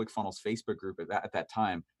time in the ClickFunnels Facebook group at that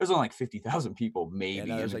time. There's only like 50,000 people Yeah, now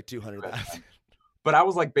maybe in there's the like group at that 200,000. time. But I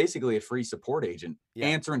was like basically a free support agent, Yeah.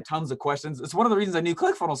 answering tons of questions. It's one of the reasons I knew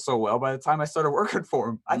ClickFunnels so well. By the time I started working for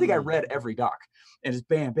him, I think I Mm. read every doc, and just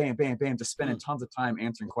bam, bam, bam, bam, just spending Mm. tons of time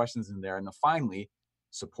answering questions in there. And then finally,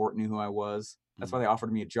 support knew who I was. That's Mm. why they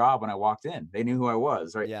offered me a job when I walked in. They knew who I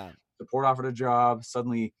was, right? Yeah. Support offered a job.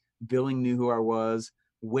 Suddenly, billing knew who I was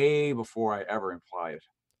way before I ever applied.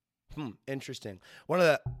 Interesting. One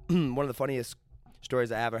of the funniest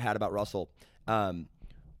stories I ever had about Russell,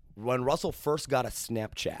 when Russell first got a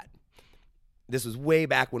Snapchat. This was way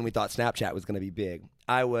back when we thought Snapchat was going to be big.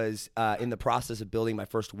 I was in the process of building my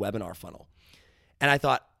first webinar funnel, and I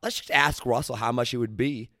thought, let's just ask Russell how much it would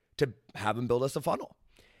be to have him build us a funnel.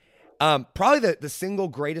 Probably the single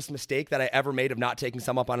greatest mistake that I ever made of not taking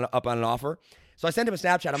some up on an offer. So I sent him a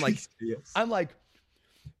Snapchat. I'm like, Yes. I'm like,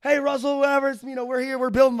 hey, Russell, whatever, we're here, we're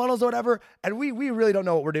building funnels or whatever, and we really don't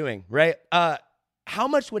know what we're doing, right? How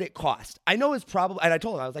much would it cost? I know it's probably, and I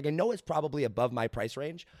told him, I was like, I know it's probably above my price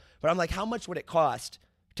range, but I'm like, how much would it cost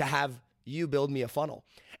to have you build me a funnel?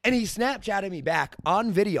 And he Snapchatted me back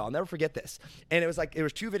on video. I'll never forget this. And it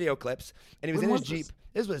was 2 video clips, and he was in his Jeep.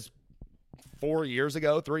 This was 4 years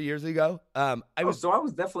ago, 3 years ago. So I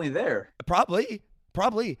was definitely there. Probably,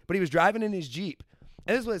 but he was driving in his Jeep.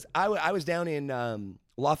 And this was, I was down in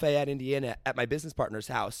Lafayette, Indiana at my business partner's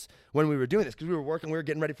house when we were doing this, because we were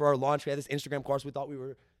getting ready for our launch. We had this Instagram course. We thought we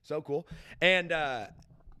were so cool. And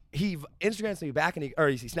he Instagrams me back, he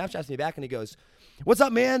Snapchats me back, and he goes, "What's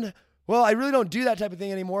up, man? Well, I really don't do that type of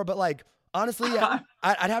thing anymore, but like, honestly,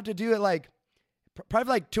 I'd have to do it like probably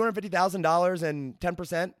like $250,000 and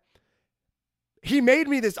 10%. He made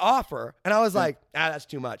me this offer, and I was like, that's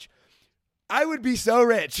too much. I would be so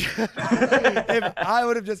rich if I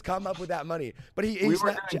would have just come up with that money. But we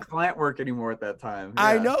weren't doing client work anymore at that time. Yeah.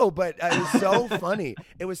 I know, but it was so funny.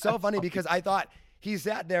 It was so funny because I thought he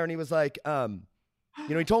sat there and he was like,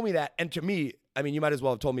 he told me that. And to me, I mean, you might as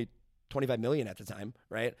well have told me 25 million at the time,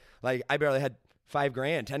 right? Like I barely had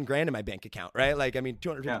 $5,000, $10,000 in my bank account, right? Like, I mean,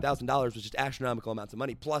 $250,000 was just astronomical amounts of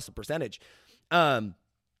money plus a percentage.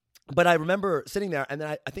 But I remember sitting there, and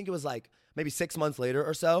then I think it was like maybe 6 months later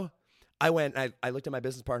or so, I went, I looked at my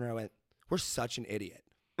business partner, I went, we're such an idiot,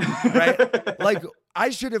 right? Like,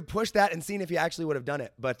 I should have pushed that and seen if he actually would have done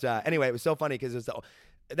it. But anyway, it was so funny because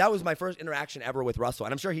that was my first interaction ever with Russell.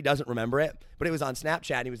 And I'm sure he doesn't remember it, but it was on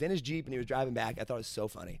Snapchat, and he was in his Jeep, and he was driving back. I thought it was so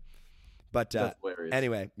funny. But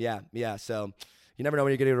anyway, yeah. So you never know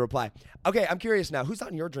when you're going to get a reply. Okay, I'm curious now. Who's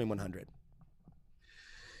on your Dream 100?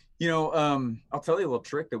 I'll tell you a little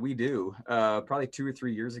trick that we do. Probably 2 or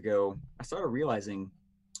 3 years ago, I started realizing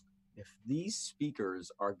if these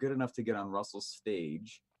speakers are good enough to get on Russell's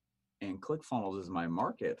stage and ClickFunnels is my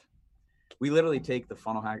market, we literally take the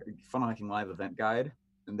Funnel Hacking Live event guide,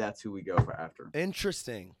 and that's who we go after.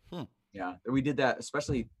 Interesting. Yeah, we did that,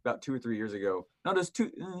 especially about 2 or 3 years ago. No, there's 2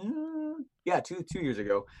 years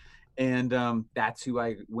ago. And that's who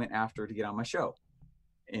I went after to get on my show.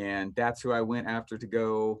 And that's who I went after to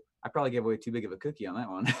go. I probably gave away too big of a cookie on that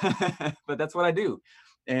one, but that's what I do.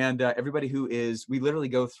 And everybody we literally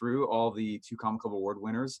go through all the 2 Common Club Award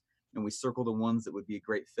winners, and we circle the ones that would be a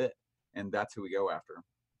great fit. And that's who we go after.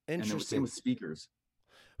 Interesting. And then same with speakers.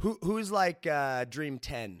 Who's like Dream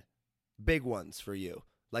 10 big ones for you?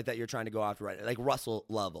 Like that you're trying to go after, right? Like Russell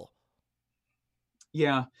level.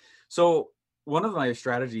 Yeah. So one of my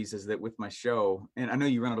strategies is that with my show, and I know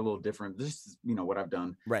you run it a little different, this is, what I've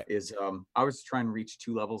done, right? Is I was trying to reach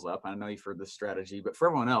 2 levels up. I know you've heard this strategy, but for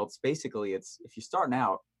everyone else, basically it's, if you're starting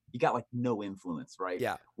out, you got like no influence, right?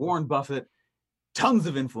 Yeah. Warren Buffett, tons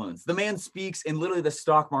of influence. The man speaks and literally the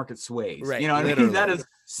stock market sways. Right. You know what I mean? That is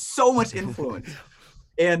so much influence.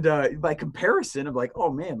 And by comparison, I'm like,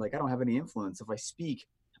 oh man, like I don't have any influence. If I speak,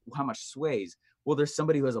 how much sways? Well, there's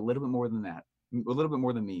somebody who has a little bit more than that, a little bit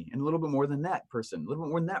more than me, and a little bit more than that person, a little bit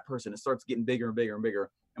more than that person. It starts getting bigger and bigger and bigger.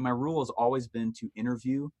 And my rule has always been to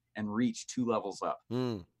interview and reach 2 levels up.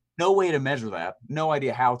 No way to measure that. No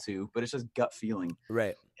idea how to, but it's just gut feeling.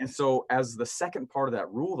 Right. And so as the second part of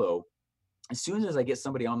that rule, though, as soon as I get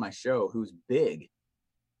somebody on my show who's big,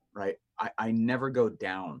 right, I never go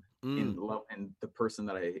down in the person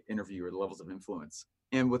that I interview or the levels of influence.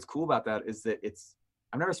 And what's cool about that is that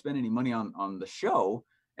I've never spent any money on the show.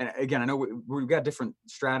 and again, I know we've got different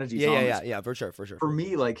strategies. Yeah, for sure. For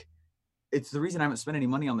me, like, it's the reason I haven't spent any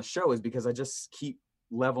money on the show is because I just keep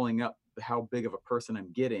leveling up how big of a person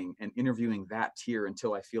I'm getting and interviewing that tier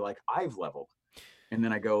until I feel like I've leveled. And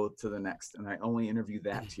then I go to the next and I only interview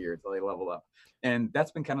that tier until I level up. And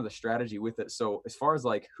that's been kind of the strategy with it. So as far as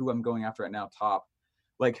like who I'm going after right now, top,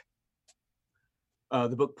 like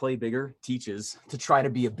the book Play Bigger teaches to try to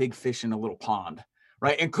be a big fish in a little pond.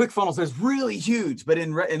 Right. And ClickFunnels is really huge, but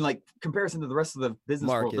in like comparison to the rest of the business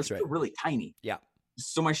world, they're still really tiny. Yeah.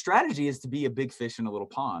 So my strategy is to be a big fish in a little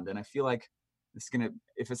pond. And I feel like it's going to,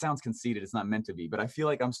 if it sounds conceited, it's not meant to be, but I feel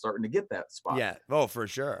like I'm starting to get that spot. Yeah. Oh, for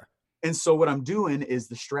sure. And so what I'm doing is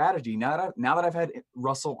the strategy now that I've had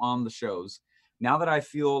Russell on the shows, now that I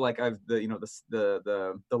feel like I've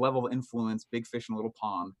the level of influence, big fish in a little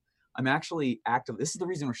pond, I'm actually active. This is the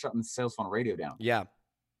reason we're shutting Sales Funnel Radio down. Yeah.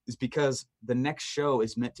 Is because the next show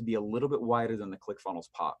is meant to be a little bit wider than the ClickFunnels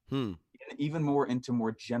pop. And even more into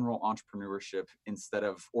more general entrepreneurship instead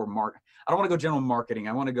of, I don't want to go general marketing.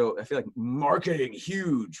 I feel like marketing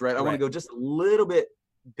huge, right? I want to go just a little bit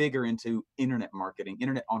bigger into internet marketing,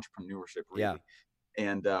 internet entrepreneurship, really. Yeah.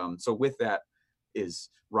 And so with that is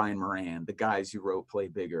Ryan Moran, the guys who wrote Play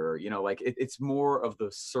Bigger, like it's more of the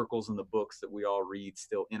circles in the books that we all read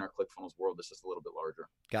still in our ClickFunnels world. It's just a little bit larger.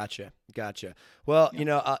 Gotcha. Well,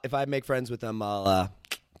 if I make friends with them, I'll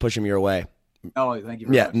push them your way. Oh, thank you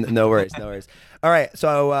very much. No worries. All right.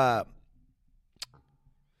 So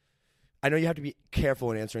I know you have to be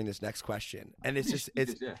careful in answering this next question. And it's just,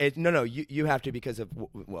 you have to because of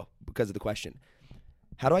the question.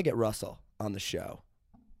 How do I get Russell on the show?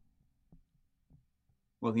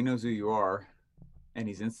 Well, he knows who you are, and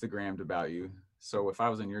he's Instagrammed about you. So if I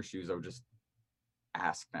was in your shoes, I would just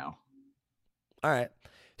ask now. All right.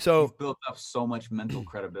 So you've built up so much mental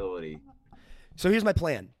credibility. So here's my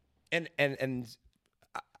plan, and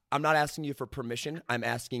I'm not asking you for permission. I'm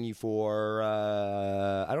asking you for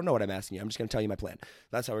I don't know what I'm asking you. I'm just going to tell you my plan.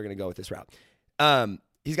 That's how we're going to go with this route.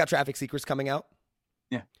 He's got Traffic Secrets coming out.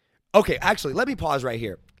 Yeah. Okay. Actually, let me pause right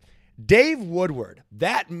here. Dave Woodward,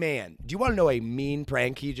 that man. Do you want to know a mean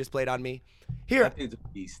prank he just played on me? Here, that dude's a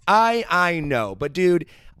beast. I know, but dude,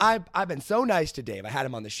 I've been so nice to Dave. I had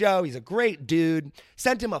him on the show. He's a great dude.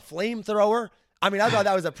 Sent him a flamethrower. I mean, I thought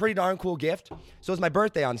that was a pretty darn cool gift. So it was my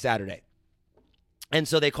birthday on Saturday. And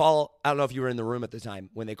so they call, I don't know if you were in the room at the time,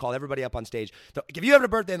 when they call everybody up on stage. So if you have a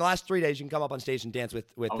birthday in the last 3 days, you can come up on stage and dance with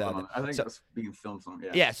I think it was being filmed somewhere.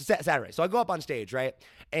 Yeah, so Saturday. So I go up on stage, right?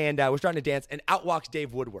 And we're starting to dance, and out walks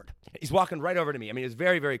Dave Woodward. He's walking right over to me. I mean, it's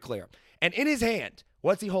very, very clear. And in his hand,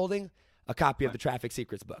 what's he holding? A copy of the Traffic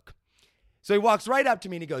Secrets book. So he walks right up to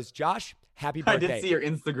me and he goes, Josh, happy birthday. I did see your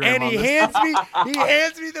Instagram. And he hands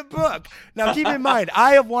me the book. Now keep in mind,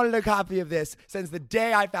 I have wanted a copy of this since the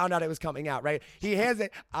day I found out it was coming out, right? He hands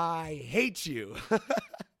it. I hate you.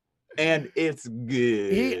 And it's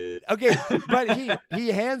good. But he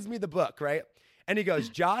hands me the book, right? And he goes,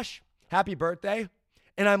 Josh, happy birthday.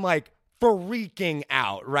 And I'm like freaking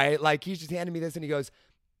out, right? Like he's just handing me this and he goes,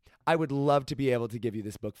 I would love to be able to give you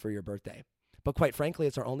this book for your birthday. But quite frankly,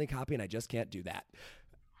 it's our only copy and I just can't do that.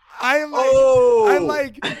 I'm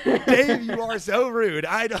like, Dave, you are so rude.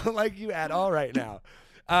 I don't like you at all right now.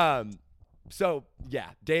 So yeah,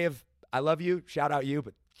 Dave, I love you. Shout out you,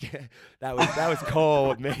 but that was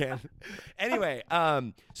cold, man. Anyway,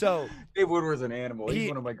 so Dave Woodward's an animal. He's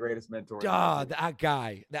one of my greatest mentors. That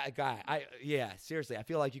guy. Seriously, I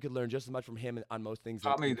feel like you could learn just as much from him on most things.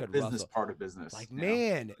 Taught me the business part of business. Like,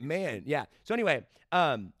 man, yeah. So anyway,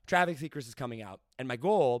 Traffic Secrets is coming out, and my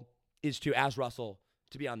goal is to ask Russell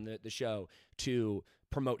to be on the show to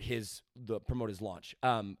promote his launch.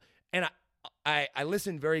 And I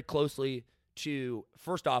listened very closely to,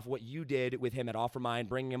 first off, what you did with him at OfferMind,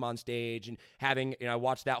 bringing him on stage and having, I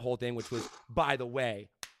watched that whole thing, which was, by the way,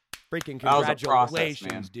 freaking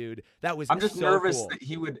congratulations, dude. That was I'm just so nervous cool. that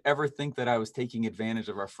he would ever think that I was taking advantage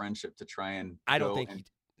of our friendship to try and I don't think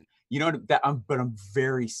but I'm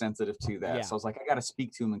very sensitive to that. Yeah. So I was like, I got to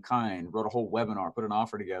speak to him in kind. Wrote a whole webinar, put an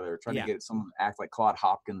offer together, trying to get someone to act like Claude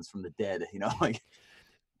Hopkins from the dead, like.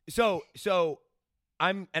 So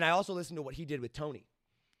and I also listened to what he did with Tony,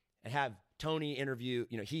 and have Tony interview.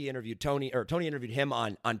 He interviewed Tony, or Tony interviewed him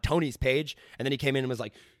on Tony's page, and then he came in and was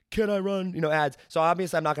like, can I run, ads? So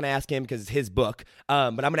obviously I'm not going to ask him because it's his book, but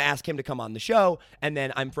I'm going to ask him to come on the show. And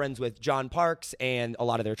then I'm friends with John Parks and a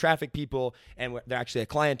lot of their traffic people, and they're actually a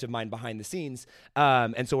client of mine behind the scenes.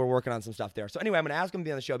 And so we're working on some stuff there. So anyway, I'm going to ask him to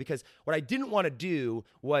be on the show because what I didn't want to do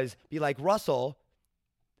was be like, Russell,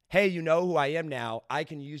 hey, you know who I am now. I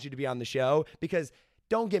can use you to be on the show, because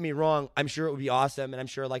don't get me wrong, I'm sure it would be awesome, and I'm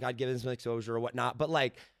sure I'd give him some exposure or whatnot. But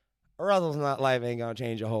Russell's life ain't gonna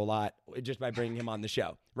change a whole lot just by bringing him on the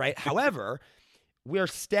show, right? However, we're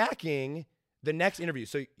stacking the next interview.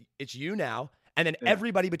 So it's you now, and then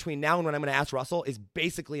everybody between now and when I'm going to ask Russell is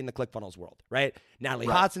basically in the ClickFunnels world, right? Natalie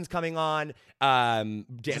Hodson's coming on, Dan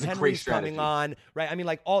Henry's coming on, right? I mean,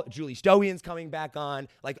 like Julie Stoian's coming back on,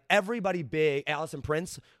 like everybody big. Allison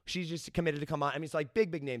Prince, she's just committed to come on. I mean, it's like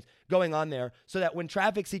big names going on there, so that when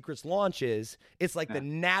Traffic Secrets launches, it's like the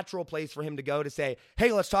natural place for him to go to say,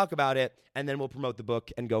 hey, let's talk about it, and then we'll promote the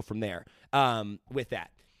book and go from there with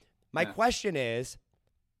that. My question is,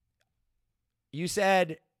 you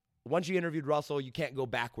said once you interviewed Russell, you can't go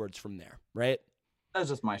backwards from there, right? That's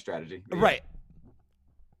just my strategy. Yeah. Right.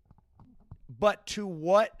 But to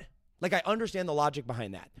what, like, I understand the logic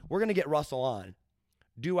behind that. We're going to get Russell on.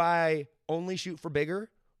 Do I only shoot for bigger?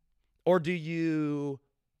 Or do you...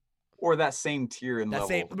 Or that same tier and level.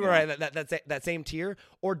 Right, that same tier?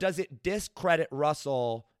 Or does it discredit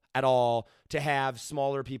Russell at all to have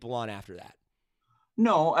smaller people on after that?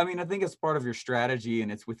 No, I mean, I think it's part of your strategy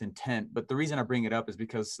and it's with intent. But the reason I bring it up is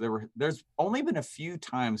because there's only been a few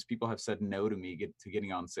times people have said no to me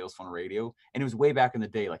getting on Sales Funnel Radio. And it was way back in the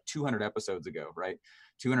day, like 200 episodes ago, right?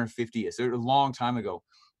 250. So it was a long time ago.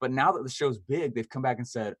 But now that the show's big, they've come back and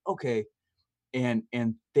said, okay. And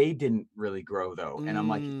they didn't really grow though. And I'm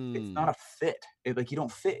like, it's not a fit. Like you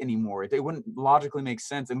don't fit anymore. It wouldn't logically make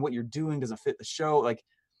sense. And what you're doing doesn't fit the show. Like,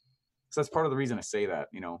 so that's part of the reason I say that,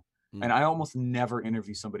 you know. And I almost never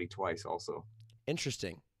interview somebody twice also.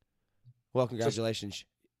 Interesting. Well, congratulations.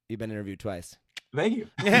 You've been interviewed twice. Thank you.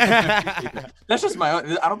 That's just my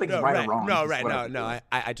own. I don't think it's right or wrong. No, right. No.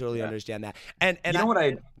 I totally understand that. And you know what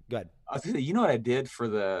go ahead. I was gonna say, you know what I did for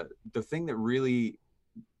the thing that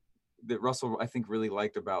Russell, I think, really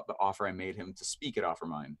liked about the offer I made him to speak at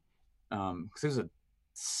OfferMind. Because it was a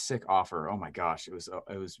sick offer. Oh my gosh. It was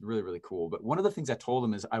really, really cool. But one of the things I told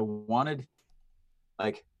him is I wanted,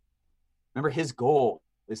 like, remember, his goal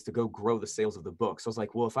is to go grow the sales of the book. So I was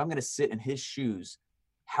like, well, if I'm going to sit in his shoes,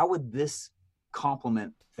 how would this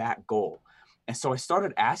complement that goal? And so I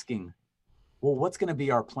started asking, well, what's going to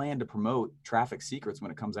be our plan to promote Traffic Secrets when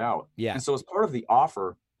it comes out? Yeah. And so as part of the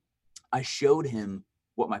offer, I showed him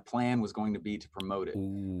what my plan was going to be to promote it.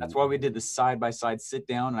 Ooh. That's why we did the side-by-side sit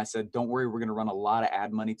down. And I said, don't worry, we're going to run a lot of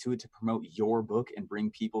ad money to it to promote your book and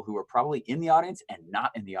bring people who are probably in the audience and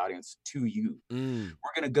not in the audience to you. We're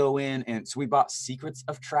going to go in. And so we bought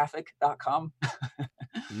secretsoftraffic.com.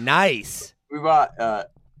 Nice. We bought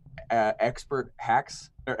expert hacks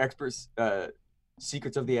or experts,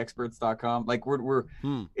 secretsoftheexperts.com. Like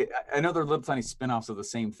I know they're little tiny spinoffs of the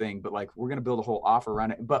same thing, but like we're going to build a whole offer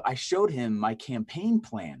around it. But I showed him my campaign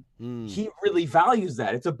plan. He really values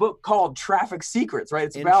that. It's a book called Traffic Secrets, right?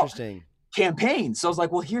 It's about campaigns. So I was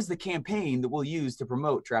like, well, here's the campaign that we'll use to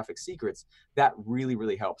promote Traffic Secrets. That really,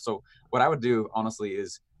 really helps. So what I would do, honestly,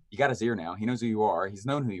 is you got his ear now. He knows who you are. He's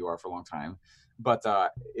known who you are for a long time. But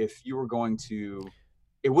if you were going to,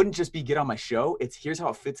 it wouldn't just be get on my show. It's here's how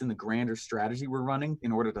it fits in the grander strategy we're running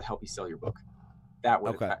in order to help you sell your book. That's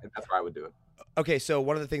where I would do it. Okay. So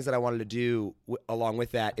one of the things that I wanted to do along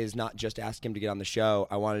with that is not just ask him to get on the show.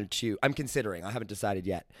 I'm considering, I haven't decided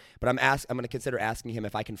yet, but I'm going to consider asking him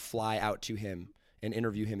if I can fly out to him and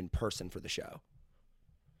interview him in person for the show.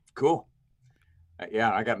 Cool.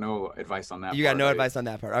 Yeah. I got no advice on that. You got no advice on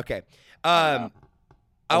that part. Okay. A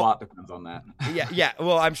lot depends on that. Yeah.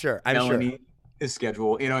 Well, I'm sure. His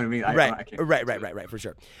schedule, you know what I mean? Right, for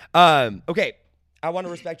sure. Okay, I want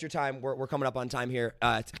to respect your time. We're coming up on time here.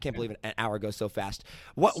 I can't believe an hour goes so fast.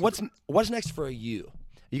 What's next for you?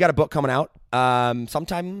 You got a book coming out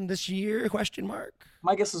sometime this year? ?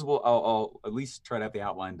 My guess is I'll at least try to have the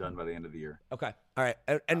outline done by the end of the year. Okay, all right.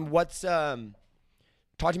 And what's talk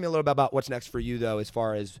to me a little bit about what's next for you though, as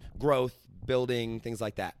far as growth, building, things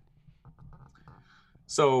like that.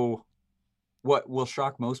 So what will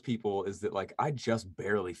shock most people is that, like, I just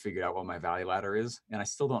barely figured out what my value ladder is, and I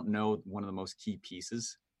still don't know one of the most key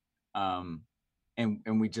pieces. And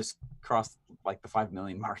we just crossed like the 5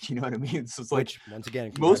 million mark. You know what I mean? So it's like, which, once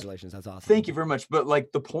again, congratulations. That's awesome. Thank you very much. But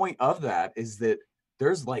like the point of that is that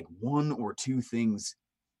there's like one or two things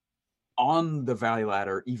on the value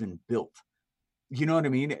ladder even built. You know what I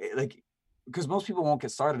mean? Like, because most people won't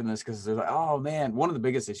get started in this because they're like, oh man, one of the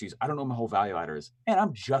biggest issues, I don't know my whole value ladder is, and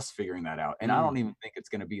I'm just figuring that out. And I don't even think it's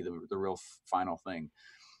going to be the real final thing.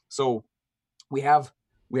 So we have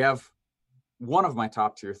one of my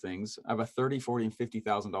top tier things. I have a $30,000, $40,000, and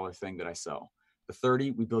 $50,000 thing that I sell. The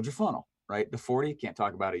 30, we build your funnel, right? The 40, can't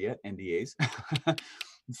talk about it yet, NDAs.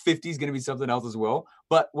 50 is going to be something else as well.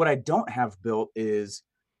 But what I don't have built is,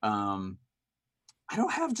 I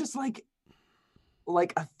don't have just like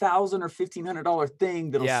like $1,000 or $1,500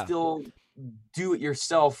 thing that'll Yeah. still do it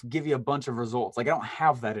yourself, give you a bunch of results. Like I don't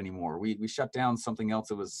have that anymore. We shut down something else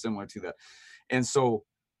that was similar to that. And so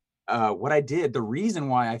what I did, the reason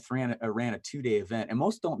why I ran a 2-day event, and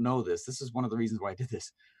most don't know this, this is one of the reasons why I did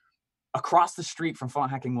this. Across the street from Funnel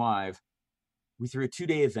Hacking Live, we threw a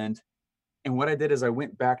 2-day event. And what I did is I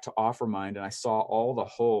went back to OfferMind and I saw all the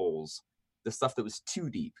holes, the stuff that was too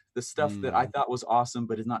deep, the stuff that I thought was awesome,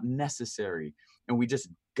 but is not necessary. And we just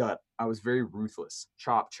I was very ruthless.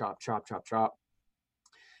 Chop, chop, chop, chop, chop.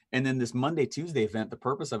 And then this Monday, Tuesday event, the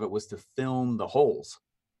purpose of it was to film the holes.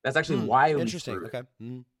 That's actually why we interesting. threw it.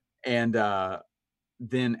 Okay. And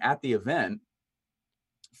then at the event,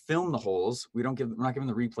 film the holes. We're not giving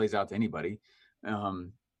the replays out to anybody.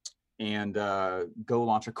 And go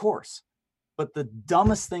launch a course. But the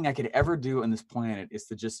dumbest thing I could ever do on this planet is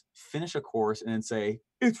to just finish a course and then say,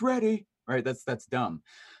 it's ready, right? That's dumb.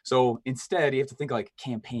 So instead, you have to think like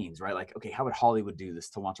campaigns, right? Like, okay, how would Hollywood do this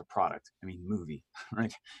to launch a product? I mean, movie,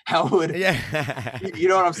 right? How would, you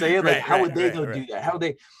know what I'm saying? Like, how would they do that? How would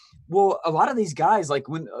they? Well, a lot of these guys, like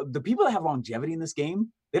when the people that have longevity in this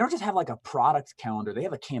game, they don't just have like a product calendar. They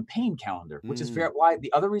have a campaign calendar, which is why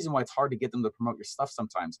the other reason why it's hard to get them to promote your stuff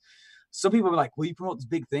sometimes. Some people are like, will you promote this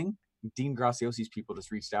big thing? Dean Graciosi's people just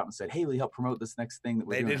reached out and said, hey, will you help promote this next thing that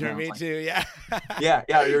we're doing? They did for me too, yeah. yeah,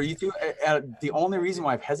 you too. The only reason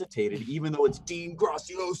why I've hesitated, even though it's Dean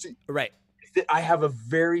Graciosi, right, is that I have a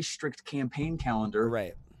very strict campaign calendar,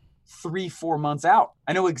 right, 3-4 months out.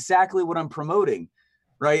 I know exactly what I'm promoting,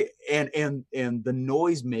 right? And the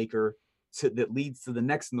noisemaker that leads to the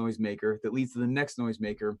next noisemaker that leads to the next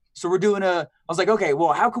noisemaker. So we're doing I was like, okay,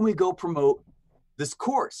 well, how can we go promote this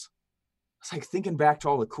course? It's like thinking back to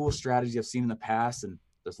all the cool strategies I've seen in the past, and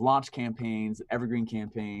there's launch campaigns, evergreen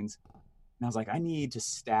campaigns. And I was like, I need to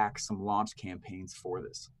stack some launch campaigns for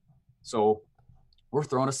this. So we're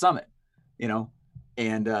throwing a summit,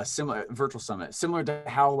 and similar virtual summit, similar to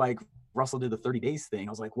how like Russell did the 30 days thing. I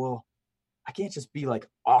was like, well, I can't just be like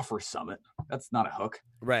offer summit. That's not a hook,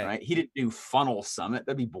 right? He didn't do funnel summit.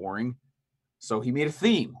 That'd be boring. So he made a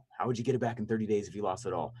theme. How would you get it back in 30 days if you lost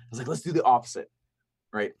it all? I was like, let's do the opposite,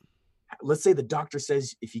 right? Let's say the doctor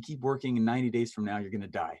says, if you keep working in 90 days from now, you're going to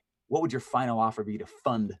die. What would your final offer be to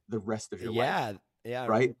fund the rest of your life? Yeah.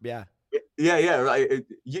 Right. Yeah. Yeah. Right.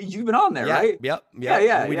 You've been on there, right? Yep.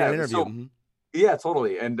 Yeah. We did an interview. Yeah,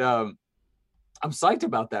 totally. And I'm psyched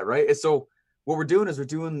about that. Right. And so what we're doing is we're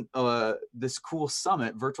doing this cool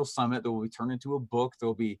summit, virtual summit that will be turned into a book.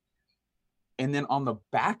 And then on the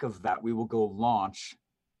back of that, we will go launch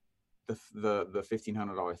the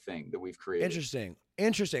 $1,500 thing that we've created.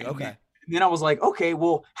 Interesting. Okay. And then I was like, okay,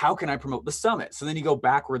 well, how can I promote the summit? So then you go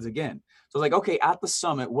backwards again. So I was like, okay, at the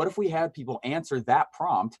summit, what if we had people answer that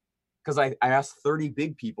prompt? Because I asked 30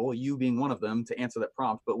 big people, you being one of them, to answer that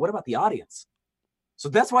prompt. But what about the audience? So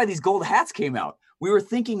that's why these gold hats came out. We were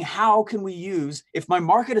thinking, how can we use, if my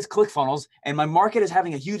market is ClickFunnels and my market is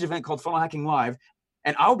having a huge event called Funnel Hacking Live,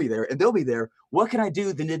 and I'll be there and they'll be there, what can I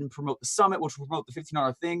do then didn't promote the summit, which will promote the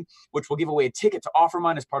 $15 thing, which will give away a ticket to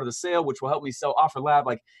OfferMind as part of the sale, which will help me sell OfferLab.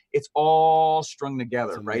 Like it's all strung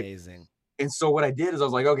together, That's right? Amazing. And so what I did is I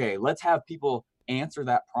was like, okay, let's have people answer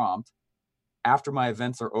that prompt after my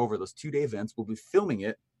events are over. Those 2-day events, we'll be filming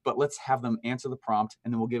it, but let's have them answer the prompt,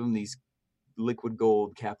 and then we'll give them these liquid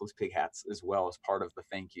gold capitalist pig hats as well as part of the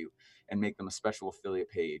thank you, and make them a special affiliate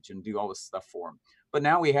page and do all this stuff for them. But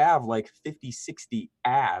now we have like 50, 60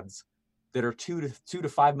 ads that are 2 to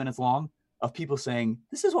 5 minutes long of people saying,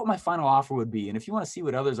 this is what my final offer would be. And if you want to see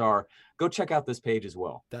what others are, go check out this page as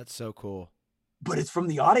well. That's so cool. But it's from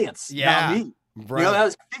the audience, yeah, not me. Right. That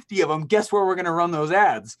was 50 of them. Guess where we're going to run those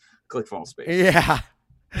ads? ClickFunnels space. Yeah.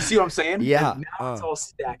 You see what I'm saying? Yeah. And now it's all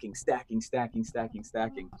stacking.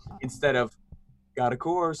 Instead of got a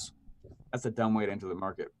course. That's a dumb way to enter the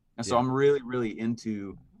market. And so I'm really, really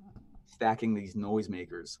into stacking these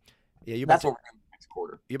noisemakers. Yeah, that's what we're doing next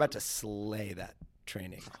quarter. You're about to slay that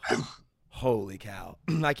training. Holy cow.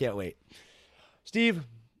 I can't wait. Steve,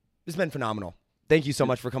 this has been phenomenal. Thank you so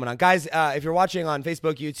much for coming on. Guys, if you're watching on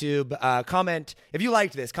Facebook, YouTube, comment. If you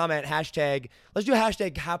liked this, comment hashtag. Let's do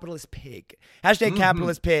hashtag capitalist pig. Hashtag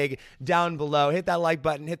capitalist pig down below. Hit that like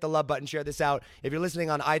button. Hit the love button. Share this out. If you're listening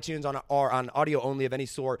on iTunes or on audio only of any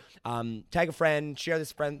sort, tag a friend. Share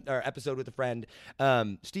this episode with a friend.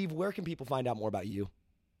 Steve, where can people find out more about you?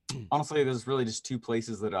 Honestly, there's really just 2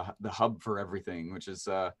 places that are the hub for everything, which is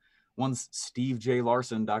one's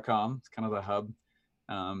stevejlarson.com. It's kind of the hub.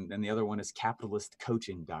 And the other one is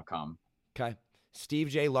capitalistcoaching.com. Okay. Steve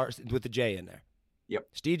J. Larson with the J in there. Yep.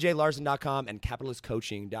 SteveJLarson.com and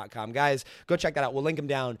capitalistcoaching.com. Guys, go check that out. We'll link them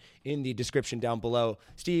down in the description down below.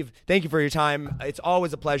 Steve, thank you for your time. It's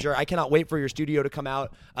always a pleasure. I cannot wait for your studio to come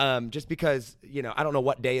out, just because, I don't know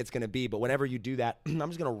what day it's going to be, but whenever you do that, I'm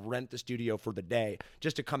just going to rent the studio for the day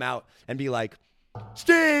just to come out and be like,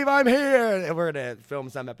 Steve, I'm here. And we're going to film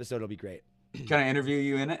some episode. It'll be great. Can I interview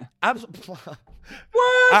you in it? Absolutely.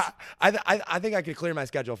 What? I think I could clear my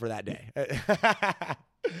schedule for that day.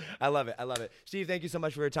 I love it. Steve, thank you so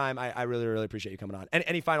much for your time. I really, really appreciate you coming on.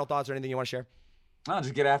 Any final thoughts or anything you want to share? No,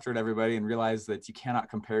 just get after it, everybody, and realize that you cannot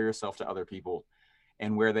compare yourself to other people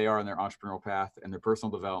and where they are in their entrepreneurial path and their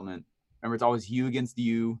personal development. Remember, it's always you against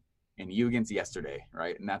you and you against yesterday,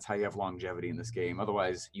 right? And that's how you have longevity in this game.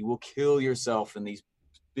 Otherwise, you will kill yourself in these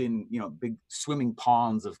big swimming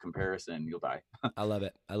ponds of comparison. You'll die. I love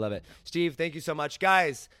it. Steve, thank you so much.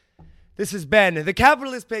 Guys, this has been the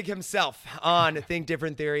Capitalist Pig himself on Think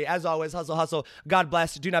Different Theory. As always, hustle, hustle. God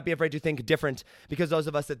bless. Do not be afraid to think different, because those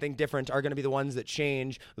of us that think different are going to be the ones that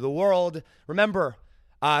change the world. Remember,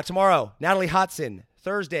 tomorrow, Natalie Hodson.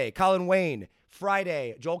 Thursday, Colin Wayne.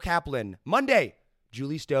 Friday, Joel Kaplan. Monday,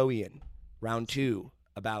 Julie Stoian. Round 2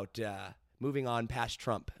 about moving on past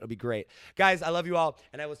Trump. It'll be great. Guys, I love you all,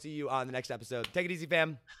 and I will see you on the next episode. Take it easy,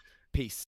 fam. Peace.